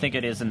 and I don't think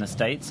it is in the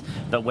States,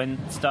 but when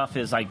stuff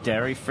is like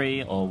dairy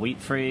free or wheat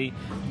free,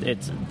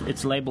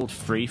 it's labeled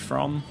free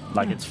from,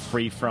 like it's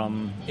free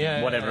from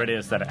whatever it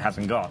is that it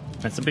hasn't got.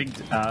 It's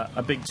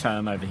a big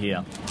term over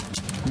here.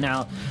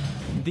 Now,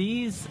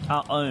 these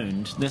are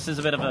owned. This is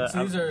a bit of a...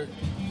 So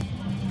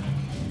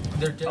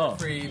they're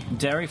dairy-free...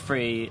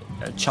 Dairy-free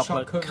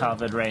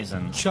chocolate-covered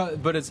raisins.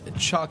 But it's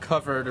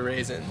choc-covered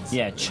raisins.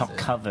 Yeah,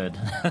 choc-covered.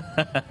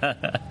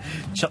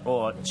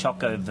 Or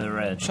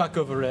chocovered.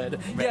 Chocovered.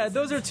 Yeah,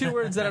 those are two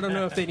words that I don't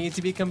know if they need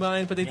to be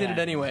combined, but they did it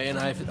anyway, and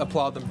I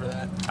applaud them for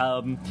that.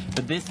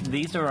 But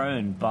these are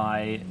owned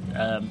by...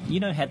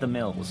 Heather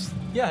Mills?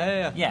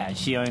 Yeah. Yeah,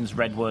 she owns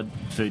Redwood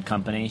Food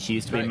Company. She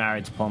used to be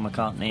married to Paul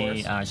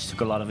McCartney. She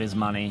took a lot of his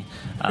money.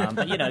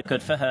 But,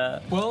 good for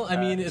her. Well, I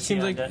mean, it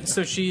seems like...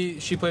 So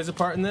she plays a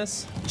part in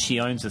this?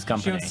 She owns this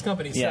company. She owns this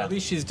company, so at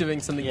least she's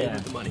doing something good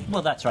with the money.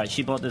 Well, that's right.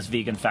 She bought this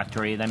vegan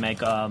factory. They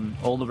make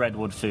all the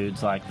Redwood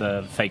foods, like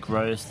the fake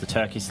roast, the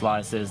turkey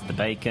slices, the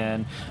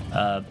bacon.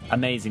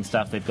 Amazing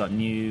stuff. They've got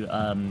new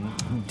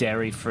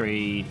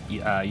dairy-free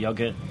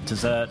yogurt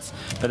desserts.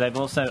 But they've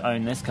also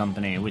owned this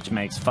company, which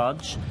makes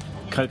fudge,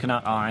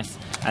 coconut ice,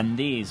 and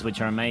these,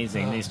 which are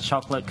amazing, these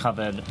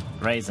chocolate-covered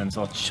raisins,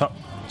 or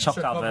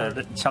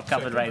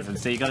chocolate-covered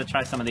raisins. So you got to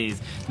try some of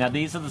these. Now,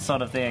 these are the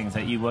sort of things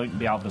that you won't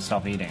be able to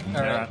stop eating.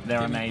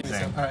 They're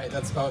amazing. All right,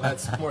 that's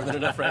more than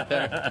enough right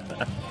there.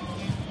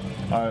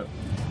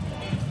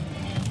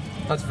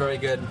 That's very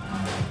good.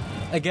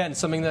 Again,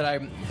 something that I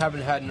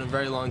haven't had in a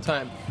very long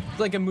time. It's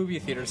like a movie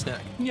theater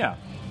snack. Yeah.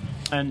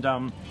 And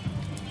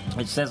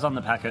it says on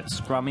the packet,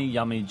 scrummy,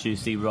 yummy,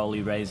 juicy,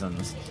 rolly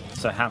raisins.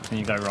 So how can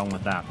you go wrong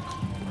with that?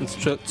 It's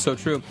so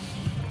true.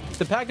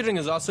 The packaging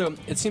is also,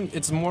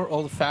 it's more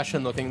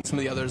old-fashioned looking than some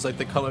of the others, like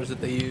the colors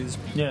that they use.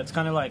 Yeah, it's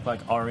kind of like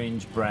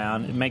orange,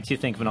 brown. It makes you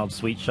think of an old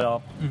sweet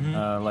shop,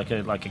 like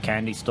a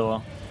candy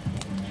store.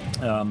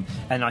 And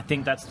I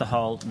think that's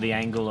the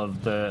angle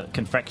of the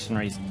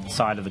confectionery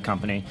side of the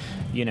company.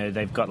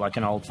 They've got like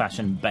an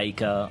old-fashioned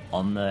baker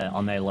on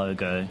their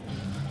logo.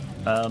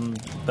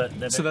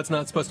 So that's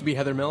not supposed to be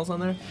Heather Mills on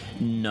there?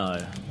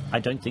 No, I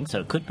don't think so.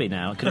 It could be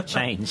now. It could have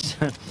changed.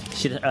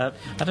 I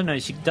don't know.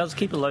 She does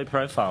keep a low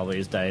profile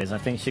these days. I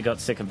think she got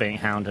sick of being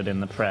hounded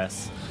in the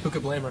press. Who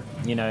could blame her?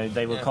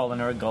 They were calling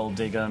her a gold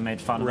digger, made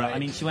fun of her. I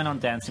mean, she went on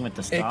Dancing with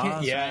the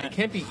Stars. It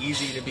can't be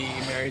easy to be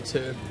married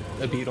to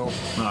a beetle.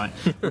 Right.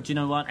 But you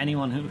know what?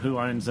 Anyone who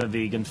owns a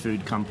vegan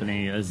food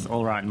company is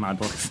all right in my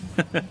books.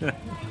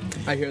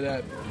 I hear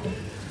that. Okay.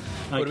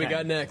 What do we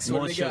got next?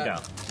 More sugar.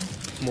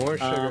 More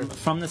sugar.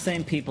 From the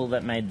same people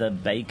that made the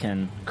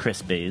bacon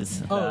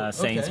CRISPIES,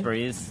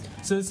 Sainsbury's.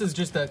 So this is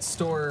just that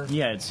store?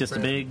 Yeah, it's just a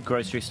big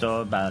grocery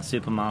store,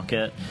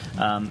 supermarket.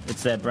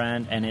 It's their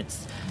brand, and it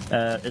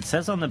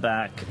says on the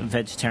back,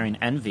 vegetarian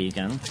and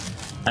vegan,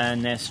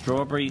 and they're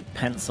strawberry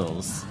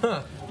pencils.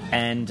 Huh.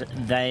 And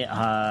they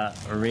are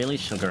really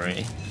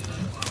sugary.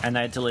 And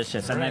they're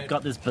delicious. And they've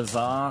got this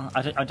bizarre,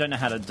 I don't know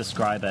how to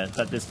describe it,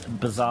 but this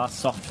bizarre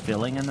soft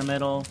filling in the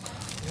middle.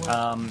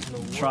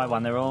 Try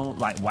one. They're all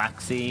like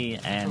waxy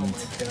and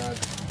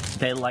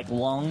they're like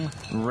long,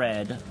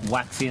 red,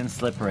 waxy and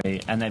slippery,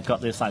 and they've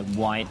got this like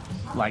white,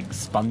 like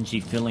spongy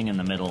filling in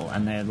the middle,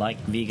 and they're like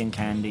vegan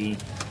candy.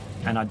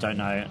 and I don't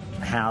know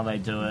how they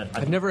do it.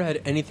 I've never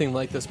had anything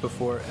like this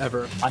before,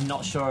 ever. I'm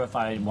not sure if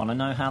I want to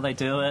know how they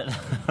do it.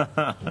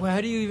 Well,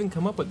 how do you even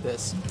come up with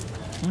this?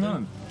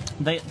 No.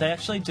 They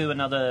actually do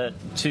another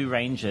 2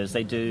 ranges.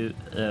 They do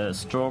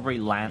strawberry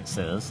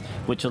lances,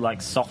 which are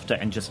like softer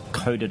and just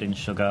coated in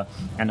sugar,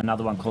 and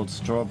another one called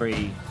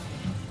strawberry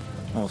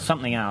or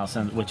something else,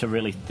 which are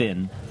really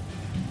thin.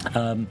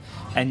 And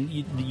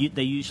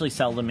they usually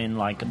sell them in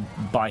like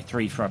buy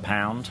 3 for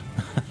 £1.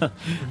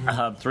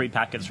 3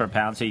 packets for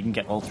 £1, so you can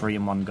get all 3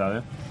 in one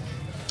go.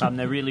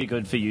 They're really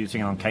good for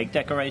using on cake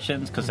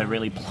decorations because they're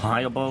really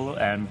pliable,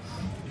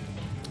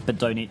 but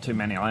don't eat too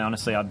many.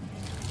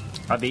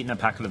 I've eaten a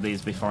packet of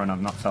these before and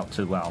I've not felt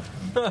too well.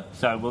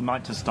 So we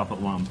might just stop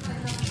at 1.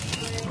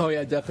 Oh,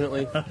 yeah,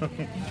 definitely.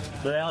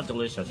 They are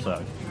delicious,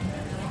 though.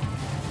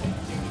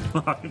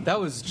 That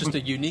was just a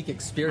unique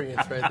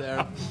experience right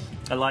there.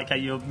 I like how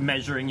you're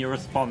measuring your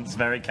response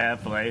very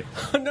carefully.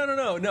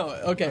 No.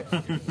 Okay.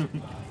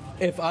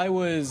 If I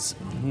was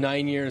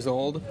 9 years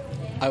old,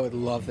 I would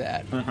love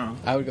that.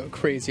 I would go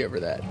crazy over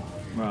that.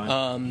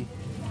 Right.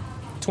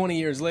 20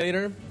 years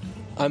later,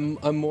 I'm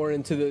more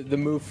into the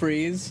move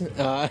freeze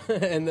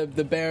and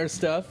the bear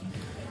stuff.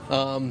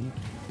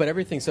 But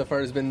everything so far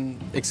has been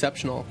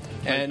exceptional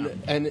and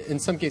in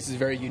some cases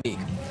very unique.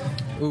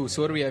 Ooh,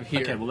 so what do we have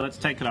here? Okay, well, let's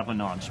take it up a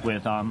notch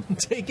with...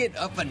 Take it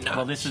up a notch.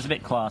 Well, this is a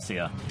bit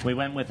classier. We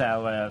went with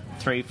our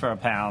 3 for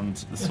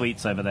 £1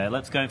 sweets over there.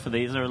 Let's go for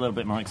these. They're a little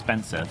bit more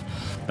expensive,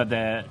 but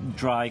they're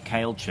dry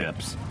kale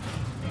chips.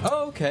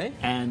 Oh, okay.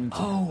 And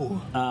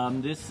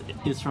this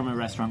is from a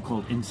restaurant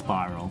called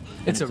inSpiral.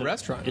 It's a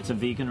restaurant? It's a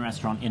vegan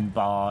restaurant in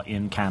Bar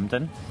in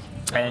Camden.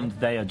 And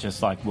they are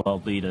just like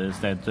world leaders.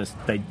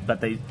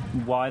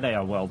 Why they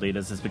are world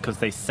leaders is because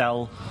they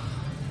sell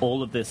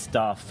all of this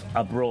stuff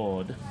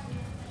abroad.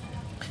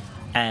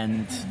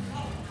 And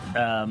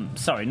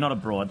sorry, not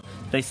abroad.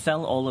 They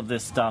sell all of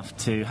this stuff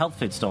to health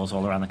food stores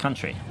all around the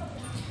country.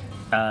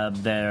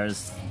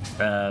 There's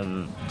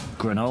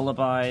granola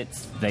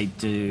bites. They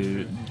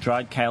do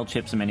dried kale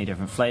chips in many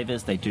different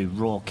flavors. They do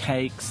raw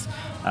cakes,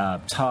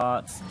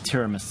 tarts,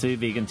 tiramisu,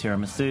 vegan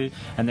tiramisu,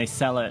 and they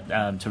sell it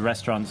to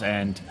restaurants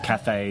and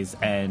cafes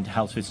and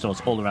health food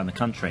stores all around the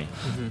country.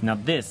 Now,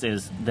 this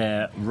is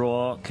their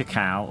raw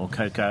cacao or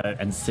cocoa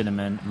and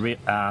cinnamon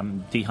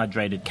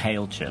dehydrated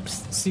kale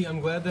chips. See, I'm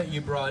glad that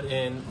you brought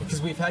in,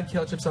 because we've had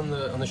kale chips on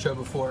the show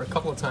before a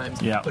couple of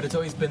times, but it's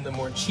always been the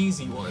more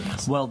cheesy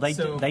ones. Well, they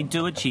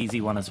do a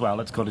cheesy one as well.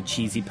 It's called a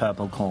cheesy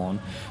purple corn.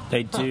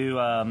 They do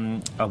a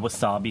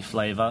wasabi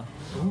flavor.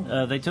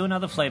 They do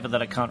another flavor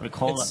that I can't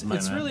recall at the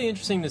moment. It's really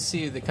interesting to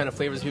see the kind of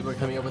flavors people are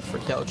coming up with for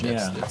kale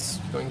chips. Yeah. It's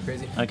going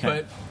crazy. Okay.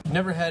 But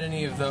never had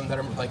any of them that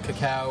are like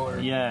cacao or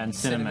and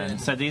cinnamon.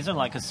 So these are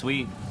like a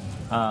sweet...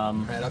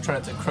 Right, I'll try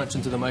not to crunch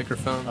into the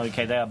microphone.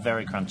 Okay, they are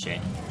very crunchy.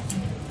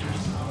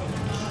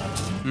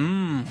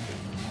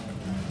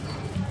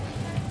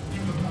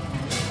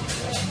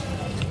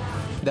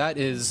 That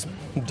is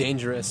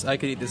dangerous. I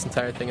could eat this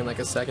entire thing in like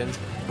a second.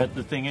 But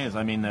the thing is,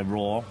 I mean, they're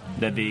raw,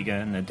 they're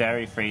vegan, they're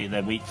dairy free,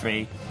 they're wheat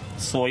free,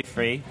 soy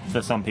free.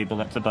 For some people,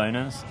 that's a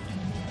bonus.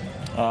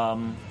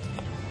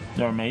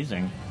 They're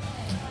amazing.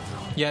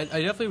 Yeah,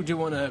 I definitely do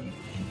want to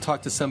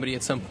talk to somebody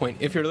at some point,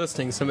 if you're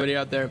listening, somebody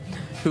out there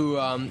who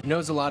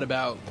knows a lot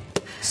about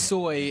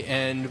soy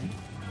and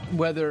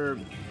whether,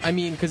 I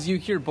mean, because you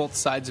hear both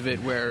sides of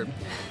it where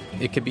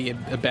it could be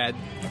a bad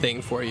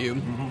thing for you.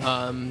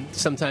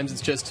 Sometimes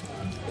it's just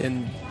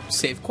in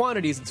safe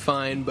quantities, it's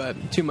fine, but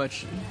too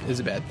much is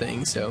a bad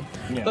thing. So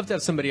I'd love to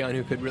have somebody on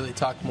who could really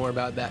talk more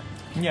about that.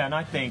 Yeah, and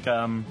I think,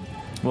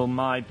 well,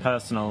 my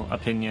personal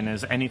opinion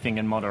is anything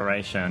in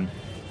moderation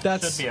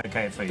should be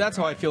okay for you. That's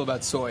how I feel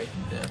about soy.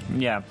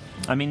 Yeah.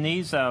 I mean,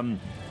 these are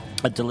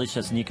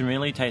delicious, and you can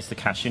really taste the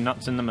cashew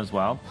nuts in them as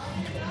well.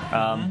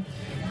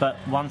 But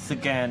once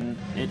again,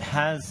 it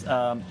has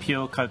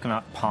pure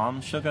coconut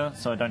palm sugar,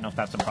 so I don't know if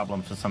that's a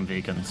problem for some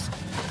vegans.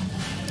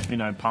 You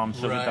know, palm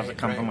sugar doesn't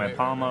come from where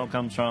palm oil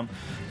comes from.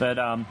 But,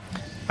 I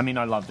mean,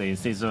 I love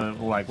these. These are,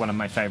 like, one of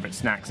my favorite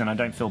snacks, and I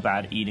don't feel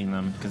bad eating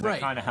them, because they're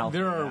kind of healthy.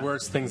 There are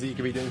worse things that you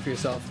could be doing for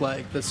yourself,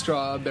 like the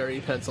strawberry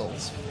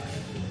pencils.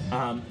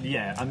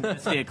 Yeah, I'm going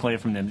to steer clear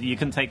from them. You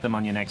can take them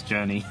on your next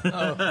journey.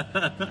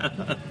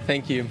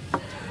 Thank you.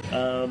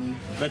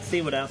 Let's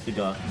see what else we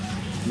got.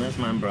 There's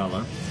my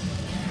umbrella.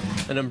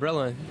 An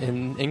umbrella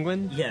in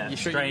England? Yeah, you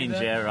sure strange,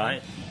 you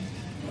right?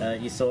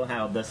 You saw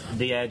how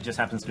the air just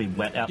happens to be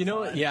wet outside. You know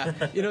what? Yeah.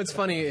 You know what's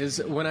funny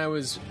is when I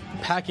was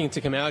packing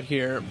to come out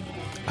here,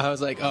 I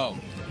was like, oh,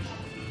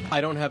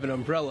 I don't have an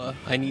umbrella.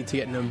 I need to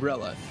get an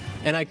umbrella.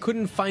 And I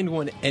couldn't find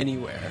one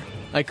anywhere.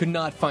 I could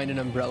not find an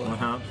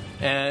umbrella.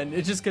 And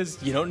it's just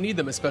because you don't need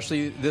them,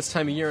 especially this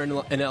time of year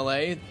in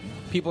LA.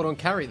 People don't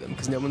carry them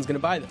because no one's going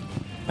to buy them.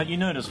 But you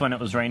notice when it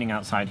was raining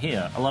outside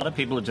here, a lot of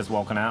people are just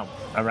walking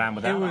around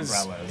without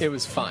umbrellas. It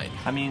was fine.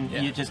 I mean,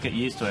 you just get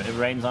used to it. It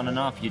rains on and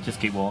off, you just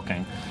keep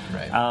walking.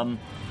 Right.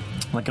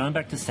 We're going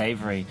back to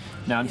savory.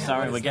 Now, I'm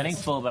sorry, we're getting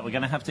full, but we're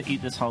going to have to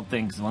eat this whole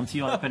thing, because once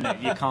you open it,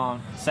 you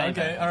can't save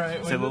it. Okay, all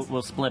right. So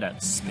we'll split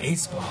it.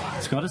 Space bar.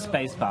 It's got a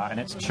space bar, and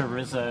it's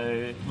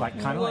chorizo, like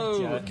kind of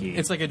like jerky.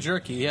 It's like a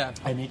jerky, yeah.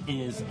 And it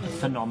is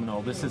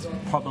phenomenal. This is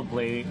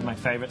probably my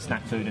favorite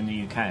snack food in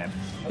the UK.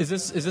 Is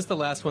this the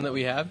last one that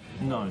we have?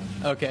 No.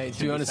 Okay.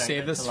 Do you want to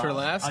save this for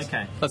last?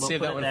 Okay. Let's we'll save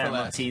put that it one there for and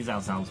we'll last. tease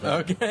ourselves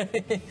with it.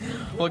 Okay.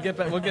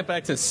 We'll get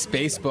back to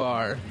space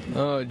bar.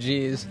 Oh,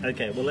 geez.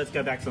 Okay. Well, let's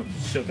go back to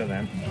sugar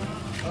then.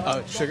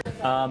 Oh, sugar.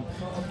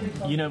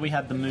 You know, we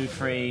had the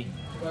moo-free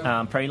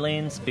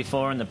pralines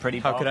before in the pretty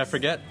box. How could I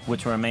forget?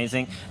 Which were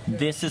amazing.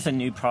 This is a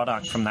new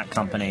product from that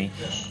company,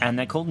 and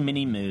they're called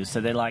mini moos.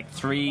 So they're like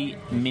 3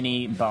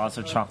 mini bars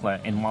of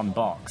chocolate in one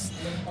box.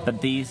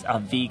 But these are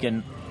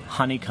vegan,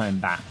 honeycomb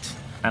backed.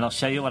 And I'll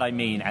show you what I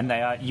mean. And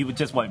they are, you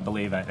just won't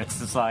believe it. It's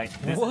just like,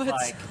 this What? is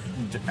like,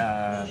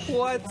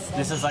 What?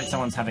 this is like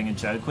someone's having a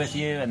joke with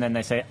you, and then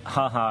they say,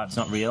 haha, it's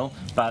not real,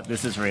 but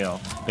this is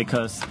real.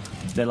 Because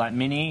they're like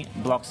mini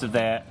blocks of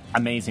their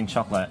amazing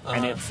chocolate.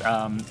 And it's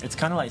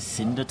kind of like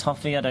cinder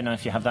toffee. I don't know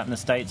if you have that in the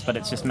States, but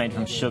it's just made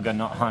from sugar,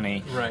 not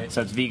honey. Right.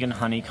 So it's vegan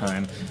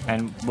honeycomb.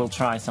 And we'll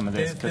try some of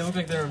this. They look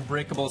like they're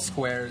unbreakable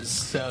squares,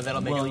 so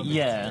that'll make it a Well, little bit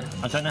yeah. easier.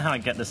 I don't know how I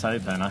get this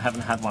open. I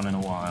haven't had one in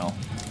a while.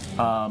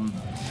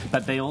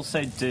 But they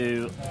also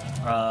do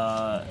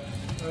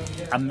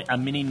a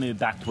mini moo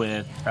backed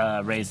with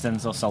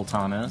raisins or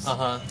sultanas.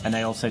 And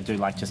they also do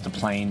like just a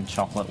plain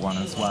chocolate one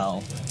as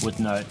well, with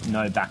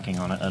no backing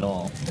on it at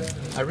all.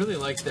 I really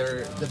like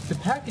the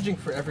packaging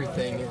for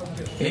everything.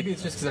 Maybe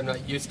it's just because I'm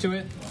not used to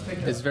it.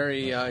 Is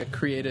very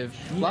creative.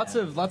 Yeah. Lots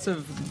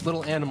of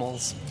little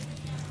animals.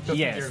 Don't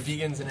Yes. think they're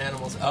vegans and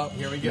animals. Oh,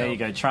 here we go. There you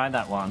go. Try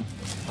that one.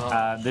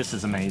 This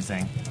is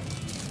amazing.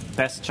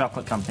 Best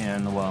chocolate company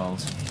in the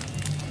world.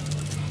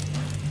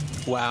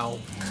 Wow.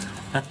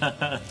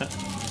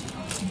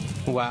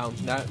 Wow,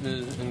 that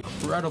is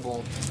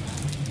incredible.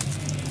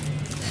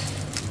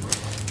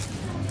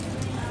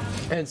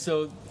 And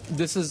so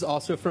this is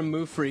also from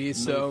Moo Free.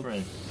 So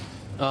Moo-free.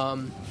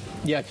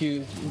 yeah, if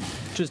you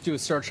just do a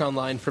search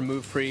online for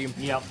Moo Free,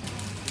 Yep.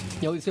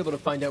 you'll at least be able to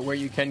find out where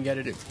you can get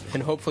it,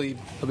 and hopefully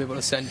you'll be able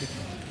to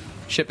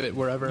ship it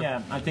wherever.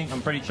 Yeah,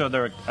 I'm pretty sure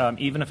there are,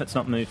 even if it's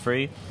not moo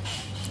free,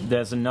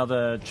 there's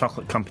another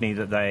chocolate company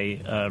that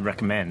they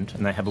recommend,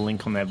 and they have a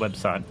link on their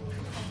website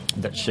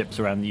that ships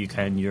around the UK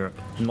and Europe.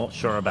 I'm not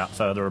sure about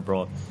further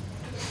abroad.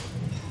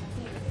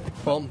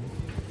 Well,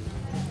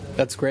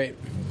 that's great.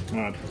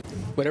 Right.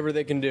 Whatever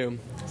they can do,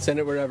 send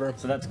it wherever.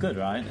 So that's good,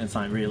 right? It's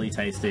like really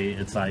tasty.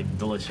 It's like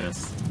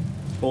delicious.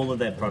 All of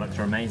their products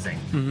are amazing.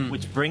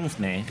 Which brings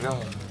me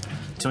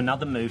to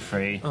another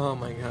moo-free Oh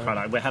my god.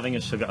 product. We're having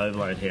a sugar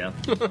overload here.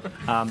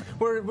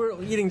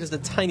 We're eating just a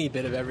tiny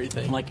bit of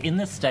everything. Like in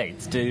the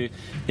States,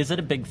 is it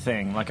a big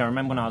thing? Like I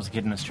remember when I was a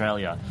kid in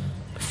Australia,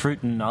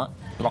 fruit and nut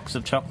blocks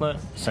of chocolate.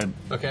 So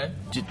Okay.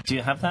 do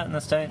you have that in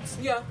the States?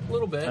 Yeah, a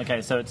little bit.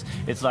 Okay, so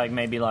it's like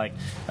maybe like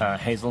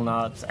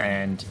hazelnuts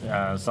and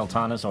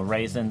sultanas or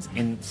raisins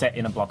set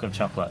in a block of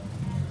chocolate.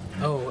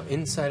 Oh,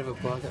 inside of a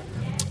block.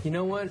 You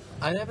know what?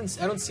 I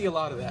don't see a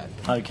lot of that.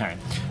 Okay.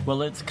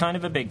 Well, it's kind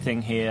of a big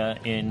thing here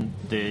in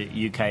the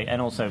UK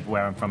and also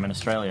where I'm from in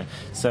Australia.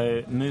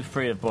 So Move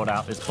Free have brought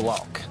out this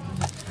block.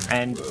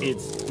 And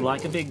it's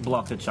like a big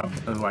block of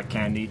chocolate, like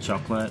candy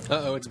chocolate.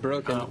 Uh-oh, it's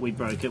broken. We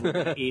broke it. We're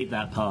going to eat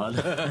that part.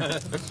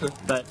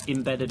 But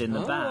embedded in the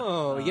back.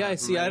 Oh, yeah, I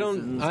see.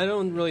 raisins. I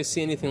don't really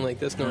see anything like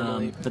this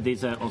normally. But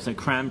these are also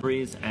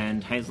cranberries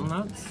and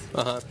hazelnuts.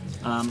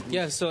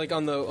 Yeah, so like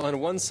on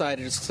one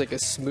side it just looks like a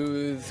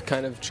smooth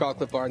kind of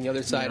chocolate bar, on the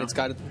other side Yeah. it's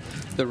got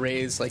the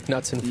raised like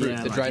nuts and fruit, Yeah,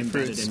 the like dried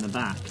embedded fruits. in the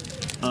back.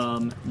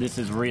 This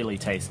is really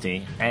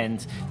tasty,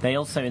 and they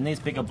also in these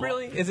bigger blocks.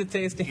 Really? Is it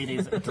tasty? It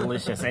is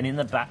delicious, and in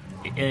the back,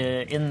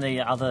 in the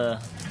other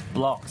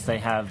blocks, they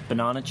have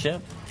banana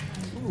chip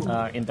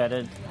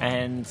embedded,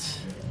 and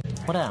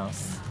what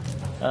else?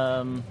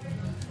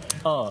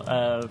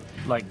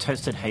 Like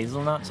toasted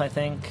hazelnuts, I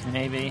think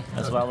maybe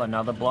as well.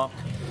 Another block,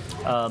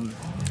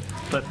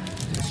 but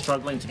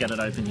struggling to get it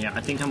open here.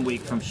 I think I'm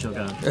weak from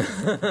sugar.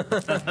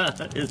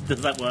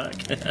 Does that work?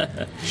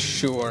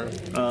 Sure.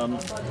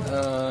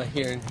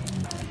 Here.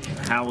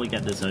 How will we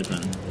get this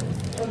open?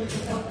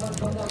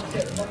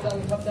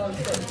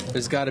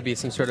 There's got to be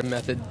some sort of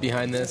method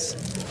behind this.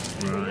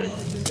 Right.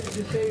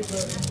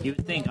 You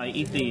would think I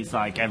eat these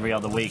like every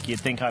other week. You'd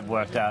think I've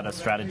worked out a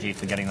strategy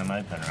for getting them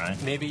open, right?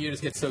 Maybe you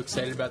just get so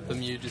excited about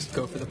them you just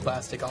go for the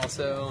plastic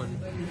also. And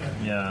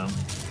Yeah.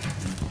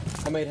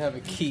 I might have a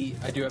key.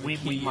 I do have a key.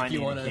 We might if you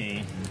need want a to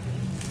key.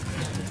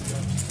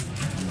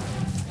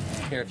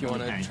 here, if you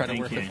want to Okay, try to thank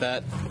work you. with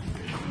that.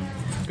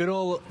 Good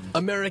old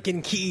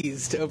American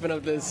keys to open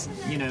up this.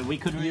 You know, we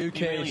could be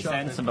UK really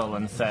shopping. sensible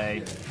and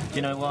say,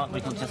 you know what, we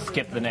can just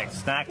skip the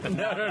next snack. But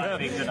no, I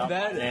picked it up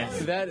like this.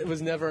 That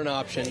was never an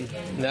option.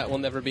 That will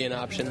never be an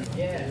option.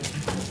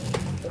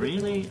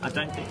 Really? I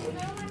don't think.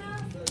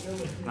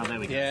 Oh, there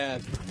we go. Yeah.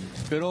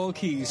 Good old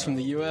Keys from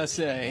the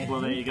USA.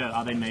 Well, there you go.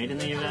 Are they made in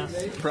the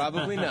US?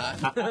 Probably not.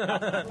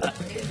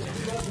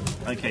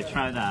 Okay,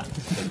 try that.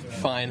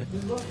 Fine.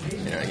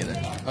 Here, I get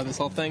it. Oh, this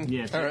whole thing?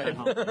 Yeah. All right.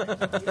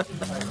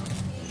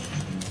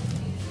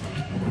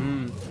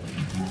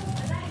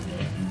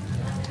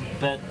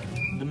 But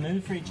the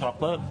moo-free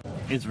chocolate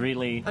is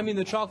really I mean,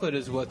 the chocolate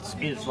is what's...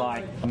 is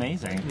like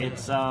amazing. It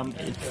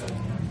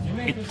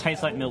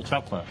tastes like milk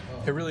chocolate.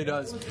 It really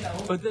does.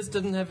 But this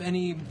doesn't have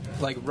any,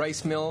 like,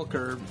 rice milk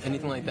or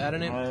anything like that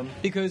in it?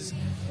 Because...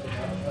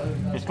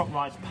 It's got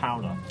rice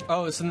powder.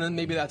 Oh, so then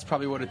maybe that's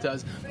probably what it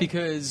does.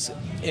 Because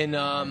in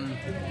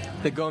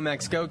the Go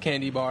Max Go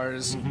candy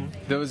bars,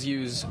 those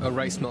use a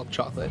rice milk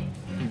chocolate.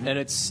 And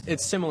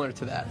it's similar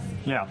to that.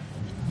 Yeah.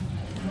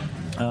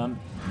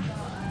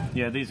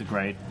 Yeah, these are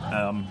great.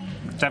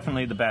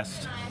 Definitely the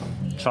best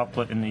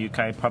chocolate in the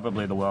UK,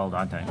 probably the world,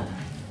 I think.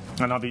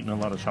 And I've eaten a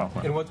lot of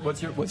chocolate. And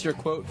what's your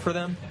quote for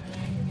them?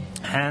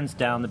 Hands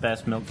down the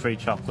best milk-free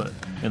chocolate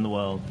in the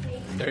world.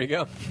 There you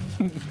go.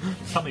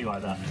 Something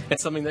like that.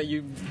 It's something that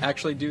you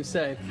actually do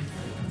say.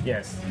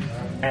 Yes.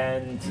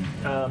 And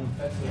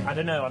I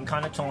don't know, I'm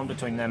kind of torn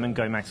between them and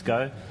Go Max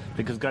Go,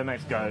 because Go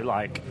Max Go,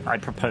 like, I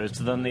proposed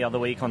to them the other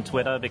week on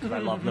Twitter because I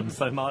love them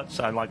so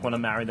much. I, like, want to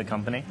marry the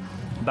company.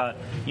 But,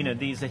 you know,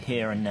 these are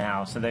here and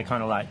now, so they're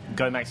kind of like,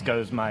 Go Max Go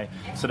is my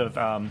sort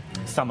of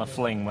summer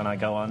fling when I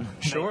go on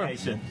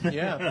vacation.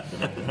 Yeah.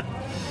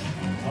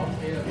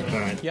 All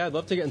right. Yeah, I'd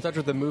love to get in touch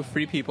with the Move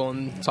Free people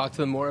and talk to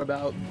them more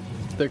about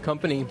their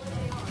company.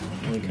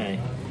 Okay.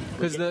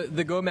 Because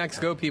the Go Max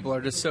Go people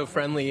are just so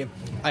friendly.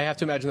 I have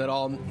to imagine that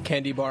all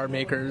candy bar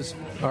makers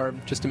are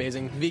just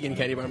amazing. Vegan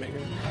candy bar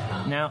makers.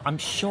 Now, I'm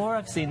sure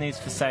I've seen these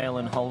for sale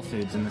in Whole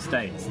Foods in the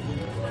States.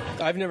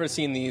 I've never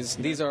seen these.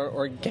 These are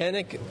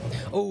organic.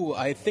 Oh,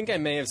 I think I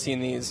may have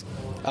seen these.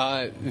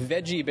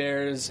 Veggie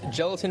Bears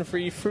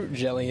gelatin-free fruit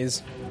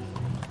jellies.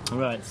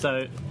 Right,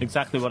 so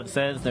exactly what it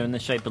says. They're in the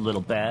shape of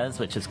little bears,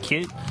 which is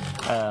cute.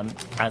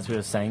 As we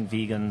were saying,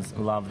 vegans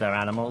love their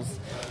animals.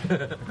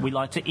 We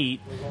like to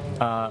eat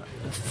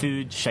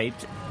food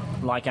shaped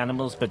like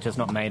animals, but just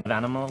not made of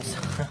animals.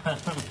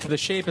 The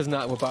shape is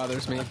not what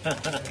bothers me.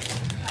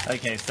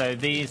 Okay, so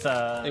these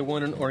are... They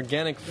won an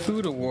Organic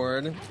Food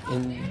Award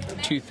in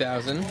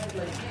 2000.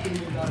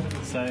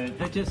 So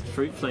they're just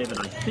fruit flavored,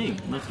 I think.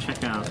 Let's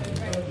check out.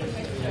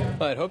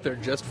 Well, I'd hope they're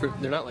just fruit.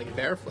 They're not like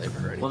bear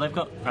flavored or anything. Well, they've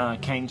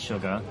got cane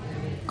sugar,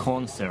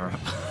 corn syrup.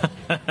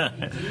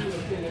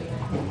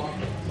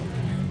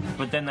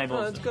 But then they've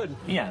also... that's good.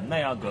 Yeah,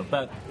 they are good,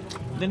 but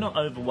they're not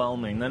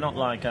overwhelming. They're not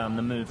like the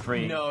Move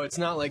Free. No, it's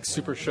not like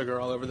super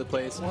sugar all over the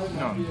place.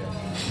 No.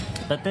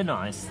 But they're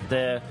nice.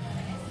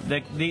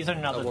 These are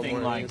another one thing,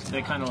 more like, of these.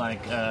 they're kind of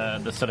like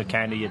the sort of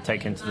candy you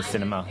take into the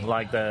cinema,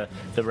 like the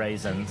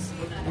raisins.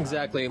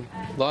 Exactly. A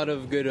lot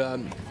of good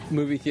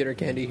movie theater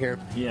candy here.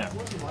 Yeah.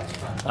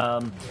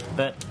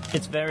 But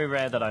it's very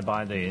rare that I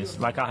buy these.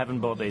 Like, I haven't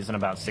bought these in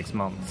about 6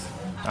 months.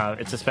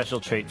 It's a special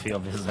treat for your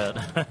visit.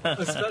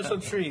 A special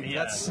treat.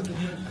 Yeah. That's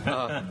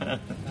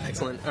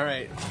excellent. All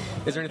right.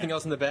 Is there anything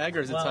else in the bag,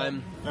 or is it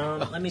time?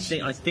 Let me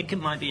see. I think it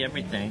might be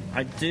everything.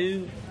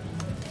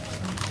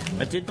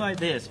 I did buy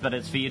this, but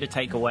it's for you to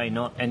take away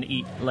and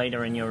eat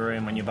later in your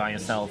room when you're by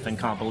yourself and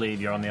can't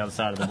believe you're on the other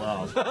side of the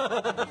world.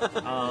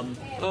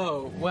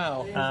 Oh,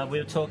 wow. We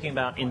were talking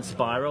about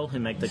inSpiral, who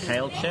make the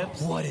KALE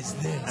chips. What is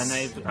this?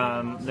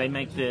 And they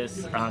make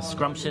this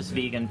scrumptious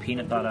vegan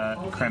peanut butter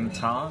creme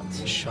tart.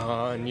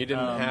 Sean, you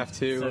didn't have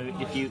to. So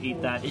if you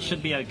eat that, it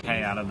should be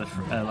okay out of the...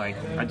 like,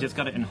 I just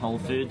got it in Whole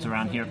Foods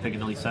around here at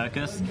Piccadilly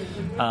Circus.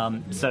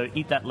 So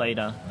eat that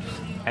later.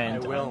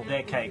 And I will.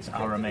 Their cakes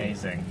are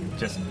amazing.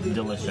 Just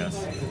delicious.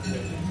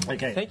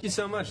 Okay. Thank you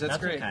so much. That's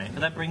great. Okay.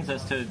 But that brings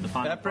us to the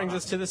final That brings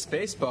us to the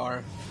space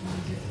bar.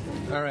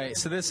 All right,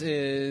 so this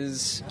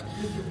is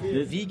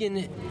the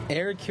vegan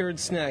air-cured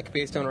snack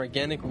based on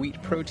organic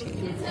wheat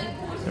protein.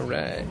 All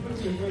right.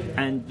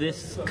 And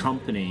this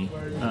company,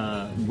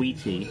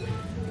 Wheaty,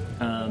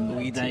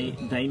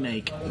 they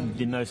make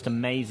the most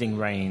amazing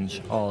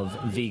range of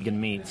vegan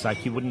meats,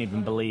 like you wouldn't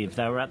even believe.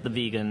 They were at the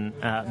vegan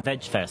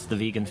Veg Fest, the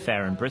vegan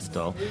fair in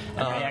Bristol,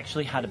 and they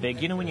actually had a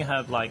big, you know when you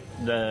have like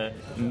the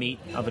meat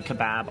of a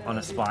kebab on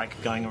a spike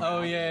going around?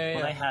 Oh, yeah.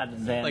 Well, they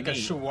had their like meat. a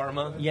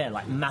shawarma? Yeah,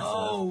 like massive.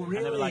 Oh,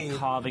 And they were like really?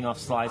 carving off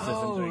slices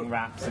and doing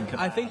wraps and kebabs.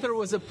 I think there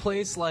was a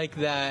place like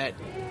that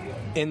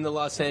in the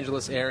Los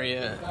Angeles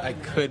area, I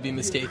could be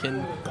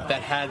mistaken,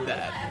 that had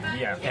that.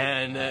 Yeah.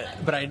 And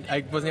but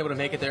I wasn't able to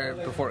make it there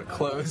before it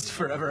closed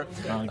forever.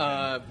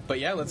 Okay. But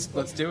yeah, let's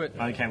do it.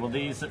 Okay, well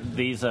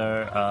these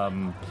are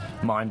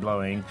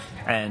mind-blowing,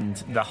 and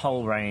the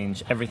whole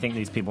range, everything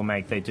these people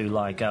make, they do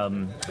like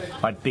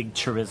big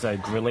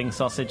chorizo grilling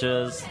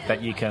sausages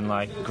that you can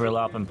like grill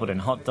up and put in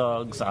hot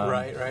dogs.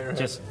 Right.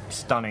 Just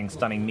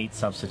stunning meat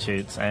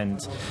substitutes,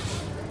 and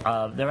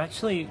they're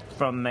actually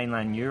from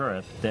mainland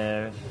Europe.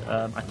 They're,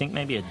 I think,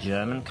 maybe a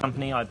German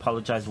company. I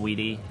apologize,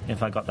 Wheaty,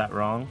 if I got that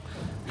wrong.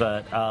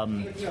 But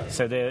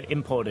so they're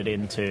imported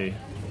into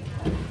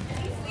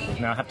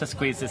Now I have to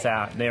squeeze this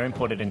out. They're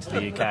imported into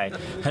the UK.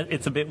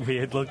 It's a bit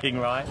weird looking,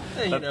 right?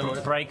 You But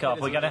know, break off.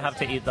 We're going to have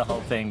to eat the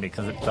whole thing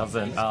because it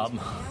doesn't.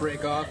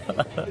 Break off.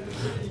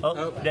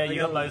 There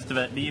you got most of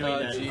it. Do you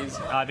eat it? Geez.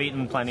 I've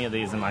eaten plenty of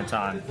these in my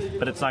time,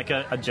 but it's like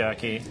a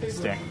jerky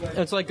stick.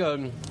 It's like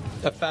a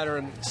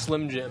fatter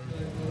Slim Jim.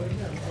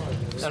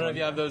 I don't know if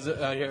you have those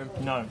out here.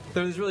 No.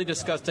 Those really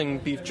disgusting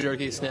beef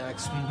jerky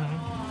snacks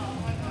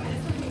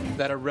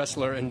that a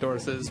wrestler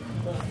endorses.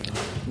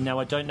 Now,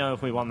 I don't know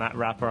if we want that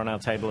wrapper on our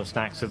table of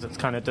snacks because it's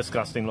kind of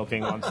disgusting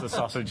looking once the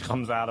sausage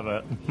comes out of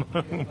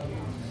it.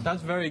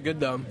 That's very good,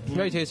 though.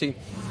 Very tasty.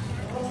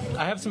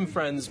 I have some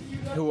friends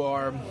who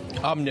are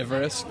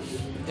omnivorous,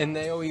 and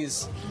they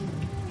always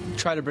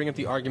try to bring up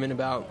the argument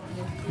about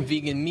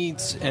vegan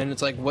meats, and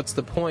it's like, what's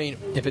the point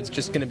if it's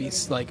just going to be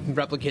like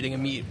replicating a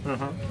meat?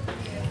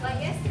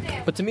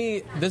 But to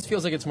me, this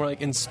feels like it's more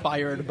like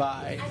inspired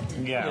by.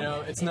 Yeah. You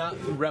know, it's not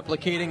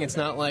replicating. It's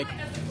not like,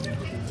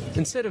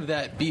 instead of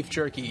that beef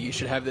jerky, you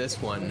should have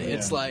this one.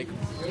 It's like,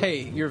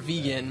 hey, you're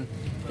vegan.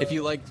 If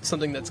you like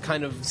something that's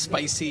kind of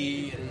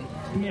spicy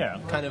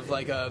and kind of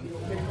like a,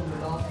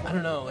 I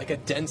don't know, like a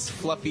dense,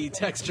 fluffy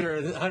texture.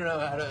 I don't know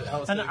how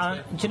else to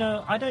explain. You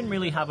know, I don't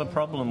really have a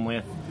problem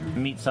with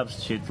meat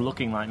substitutes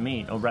looking like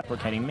meat or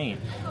replicating meat.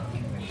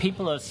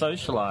 People are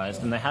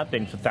socialized, and they have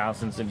been for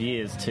thousands of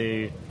years,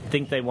 to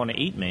think they want to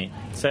eat meat.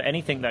 So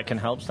anything that can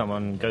help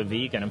someone go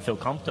vegan and feel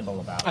comfortable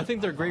about it. I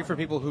think they're great for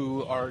people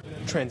who are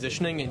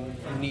transitioning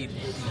and need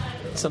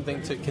something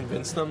to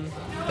convince them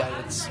that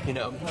it's, you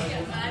know,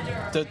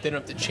 they don't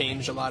have to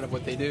change a lot of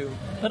what they do.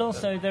 But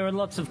also, there are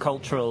lots of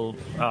cultural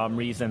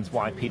reasons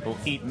why people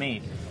eat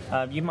meat.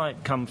 You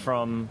might come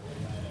from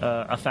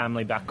a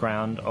family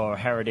background or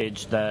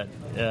heritage that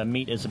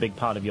meat is a big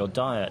part of your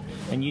diet,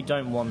 and you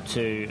don't want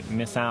to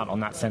miss out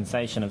on that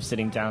sensation of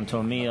sitting down to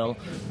a meal.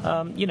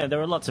 You know, there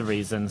are lots of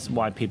reasons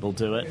why people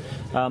do it.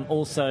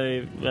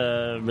 Also,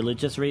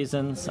 religious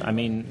reasons. I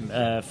mean,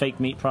 fake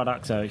meat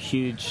products are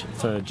huge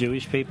for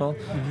Jewish people.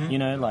 You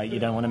know, like you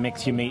don't want to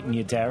mix your meat and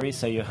your dairy,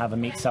 so you have a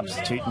meat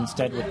substitute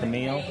instead with the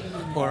meal.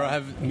 Or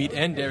have meat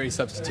and dairy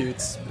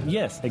substitutes.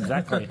 Yes,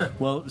 exactly.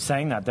 Well,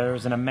 saying that, there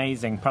is an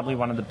amazing, probably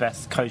one of the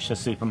best kosher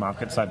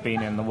supermarkets I've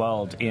been in the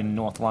world in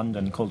North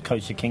London called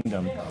Kosher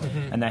Kingdom.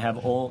 And they have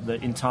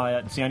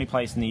it's the only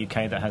place in the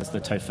UK that has the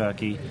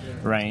tofurkey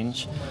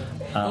range.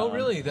 Oh,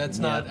 really? That's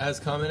not as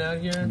common out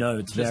here? No,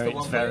 it's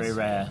very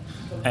rare.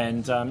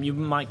 And you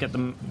might get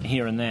them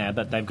here and there,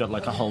 but they've got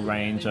like a whole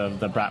range of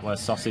the bratwurst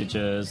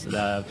sausages.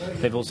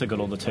 They've also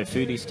got all the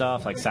tofuti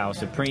stuff, like Sour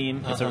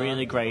Supreme. It's a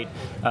really great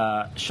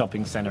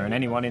shopping centre, and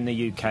anyone in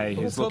the UK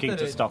who's looking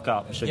to stock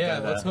up should go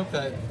there. Yeah, let's hope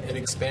that it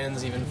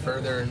expands even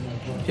further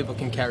and people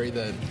can carry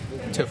the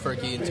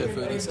tofurkey and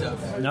tofuti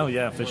stuff. No,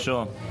 yeah, for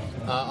sure.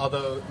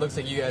 Although it looks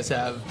like you guys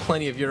have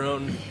plenty of your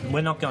own.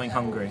 We're not going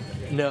hungry.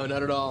 No,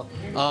 not at all.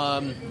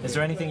 Is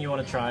there anything you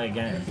want to try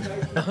again?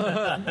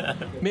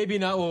 Maybe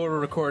not while we're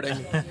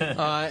recording.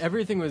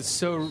 Everything was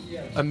so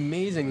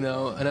amazing,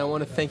 though, and I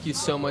want to thank you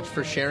so much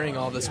for sharing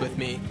all this with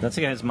me. That's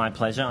okay. It's my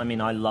pleasure. I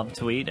mean, I love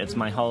to eat. It's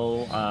my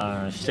whole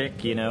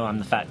shtick. You know, I'm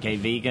the fat gay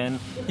vegan.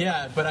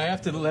 Yeah, but I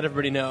have to let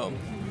everybody know,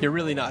 you're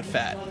really not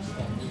fat.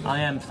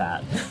 I am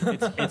fat.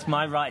 It's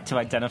my right to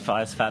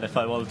identify as fat if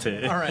I want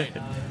to. All right.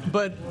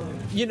 But,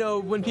 you know,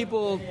 when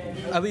people,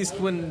 at least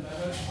when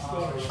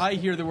I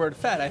hear the word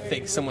fat, I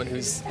think someone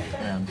who's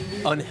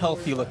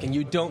unhealthy looking.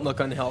 You don't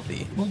look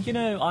unhealthy. Well, you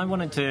know, I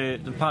wanted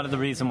to, part of the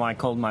reason why I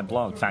called my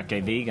blog Fat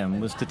Gay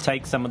Vegan was to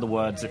take some of the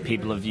words that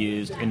people have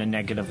used in a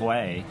negative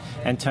way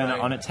and turn it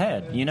on its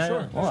head. You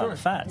know,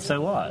 fat,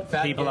 so what?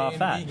 Fat, people gay, are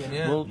fat. Vegan,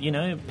 yeah. Well, you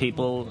know,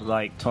 people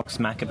like talk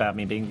smack about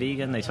me being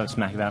vegan, they talk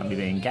smack about me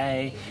being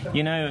gay.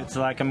 You know, it's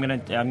like I'm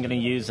gonna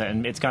use it,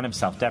 and it's kind of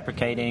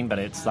self-deprecating, but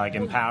it's like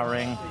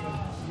empowering.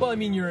 Well, I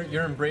mean,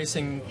 you're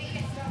embracing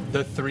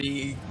the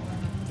three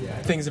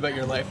things about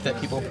your life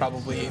that people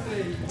probably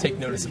take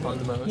notice upon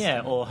the most. Yeah,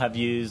 or have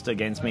used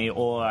against me,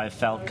 or I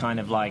felt kind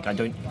of like I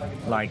don't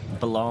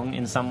belong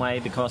in some way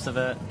because of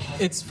it.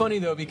 It's funny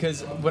though,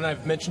 because when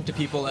I've mentioned to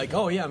people like,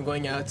 oh yeah, I'm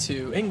going out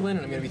to England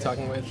and I'm going to be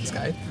talking with this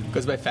guy who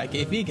goes by Fat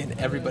Gay Vegan,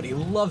 everybody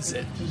loves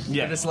it.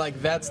 Yeah. They're just like,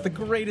 that's the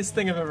greatest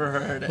thing I've ever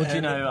heard. Well, do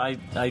you know,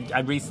 I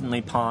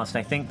recently passed,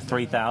 I think,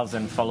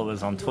 3,000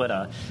 followers on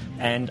Twitter,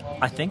 and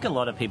I think a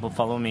lot of people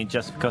follow me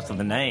just because of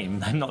the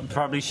name. I'm not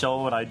probably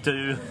sure what I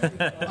do.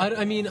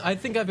 I mean, I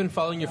think I've been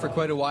following you for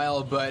quite a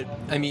while, but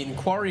I mean,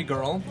 Quarry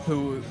Girl,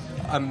 who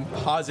I'm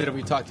positive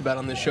we talked about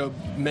on the show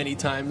many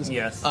times.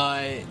 Yes.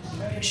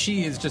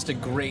 She is just a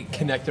great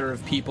connector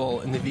of people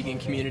in the vegan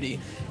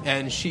community,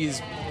 and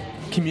she's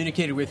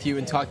communicated with you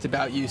and talked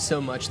about you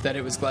so much that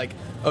it was like,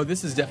 oh,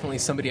 this is definitely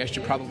somebody I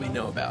should probably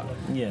know about.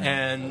 Yeah.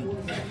 And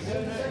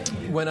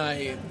when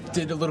I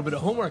did a little bit of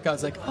homework, I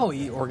was like, oh,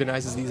 he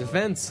organizes these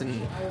events and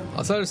all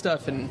this other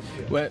stuff. And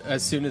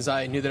as soon as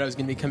I knew that I was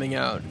going to be coming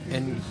out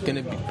and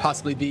going to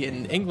possibly be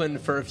in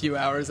England for a few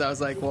hours, I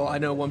was like, well, I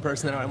know one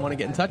person that I want to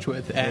get in touch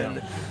with,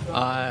 and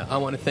I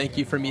want to thank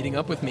you for meeting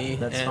up with me.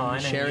 That's and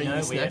fine. sharing and,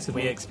 these snacks with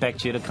we me.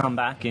 expect you to come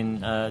back in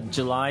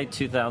July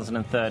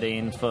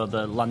 2013 for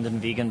the London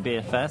Vegan Beer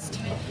Beer Fest.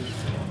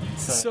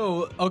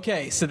 So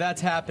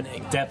that's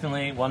happening.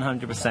 Definitely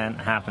 100%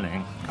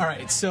 happening. All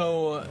right,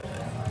 so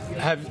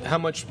how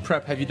much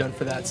prep have you done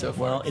for that so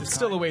far? Well, it's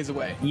still a ways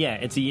away. Yeah,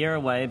 it's a year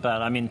away,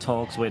 but I'm in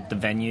talks with the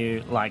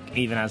venue. Like,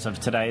 even as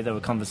of today, there were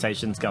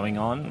conversations going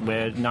on.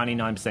 We're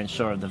 99%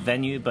 sure of the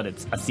venue, but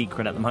it's a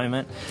secret at the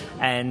moment.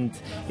 And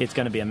it's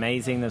going to be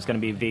amazing. There's going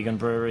to be vegan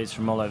breweries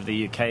from all over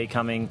the UK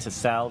coming to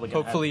sell.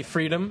 Hopefully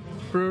Freedom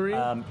Brewery?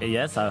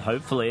 Yes,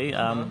 hopefully.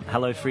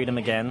 Hello, Freedom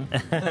again.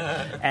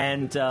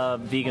 And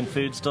vegan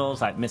food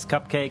stalls like Miss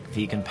Cupcake,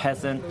 Vegan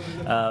Peasant.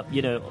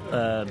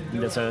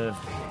 There's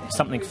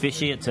something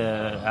fishy. It's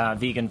a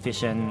vegan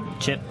fish and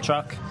chip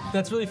truck.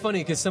 That's really funny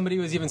because somebody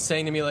was even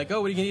saying to me, like,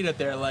 oh, what do you can eat up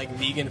there? Like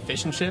vegan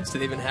fish and chips? Do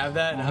they even have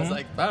that? And I was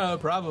like, oh,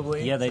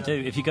 probably. Yeah, they do.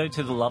 If you go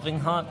to the Loving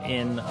Hut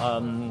in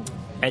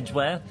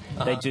Edgware,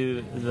 they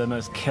do the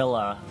most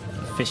killer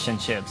fish and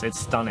chips. It's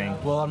stunning.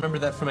 Well, I'll remember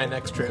that for my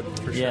next trip,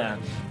 for sure. Yeah.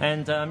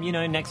 And,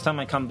 next time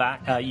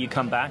you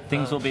come back,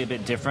 things will be a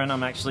bit different.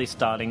 I'm actually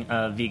starting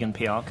a vegan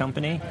PR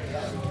company.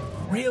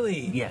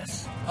 Really?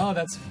 Yes. Oh,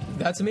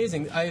 that's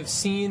amazing.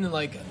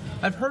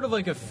 I've heard of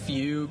like a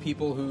few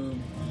people who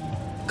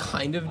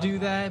kind of do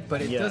that,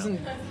 but it doesn't.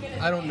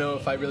 I don't know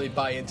if I really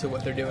buy into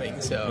what they're doing.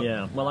 So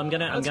yeah, well, I'm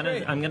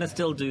gonna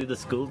still do the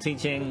school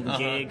teaching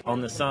gig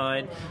on the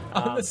side.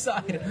 On the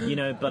side,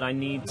 but I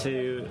need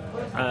to.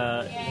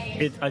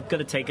 I've got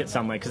to take it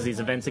somewhere because these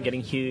events are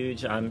getting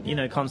huge. I'm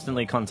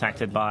constantly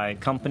contacted by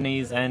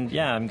companies, and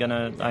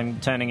I'm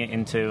turning it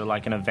into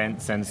like an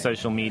events and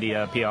social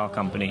media PR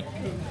company.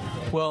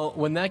 Well,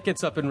 when that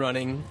gets up and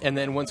running, and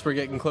then once we're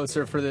getting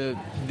closer for the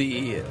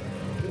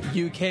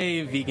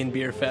UK Vegan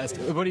Beer Fest,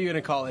 what are you going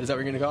to call it? Is that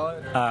what you're going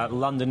to call it?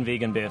 London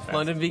Vegan Beer Fest.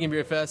 London Vegan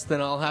Beer Fest.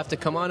 Then I'll have to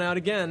come on out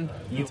again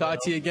and talk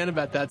to you again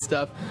about that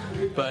stuff.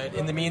 But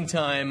in the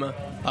meantime,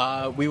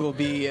 we will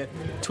be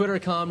Twitter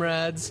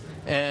comrades,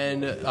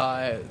 and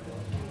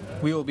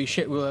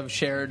we'll have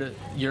shared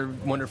your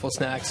wonderful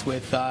snacks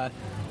with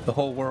the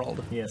whole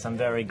world. Yes, I'm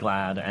very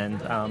glad.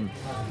 And,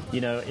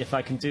 if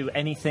I can do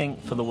anything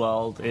for the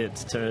world,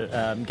 it's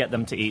to get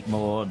them to eat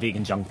more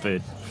vegan junk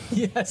food.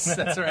 Yes,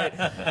 that's right.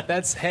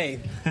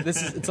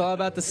 It's all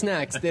about the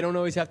snacks. They don't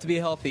always have to be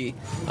healthy.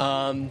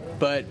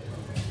 But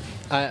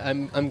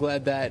I'm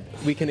glad that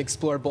we can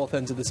explore both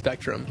ends of the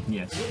spectrum.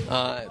 Yes.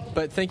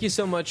 But thank you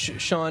so much,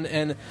 Sean,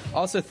 and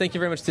also thank you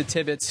very much to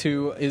Tibits,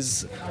 who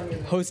is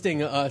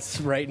hosting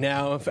us right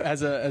now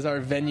as our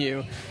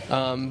venue.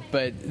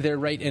 But they're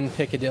right in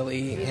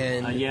Piccadilly,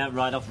 and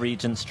right off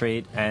Regent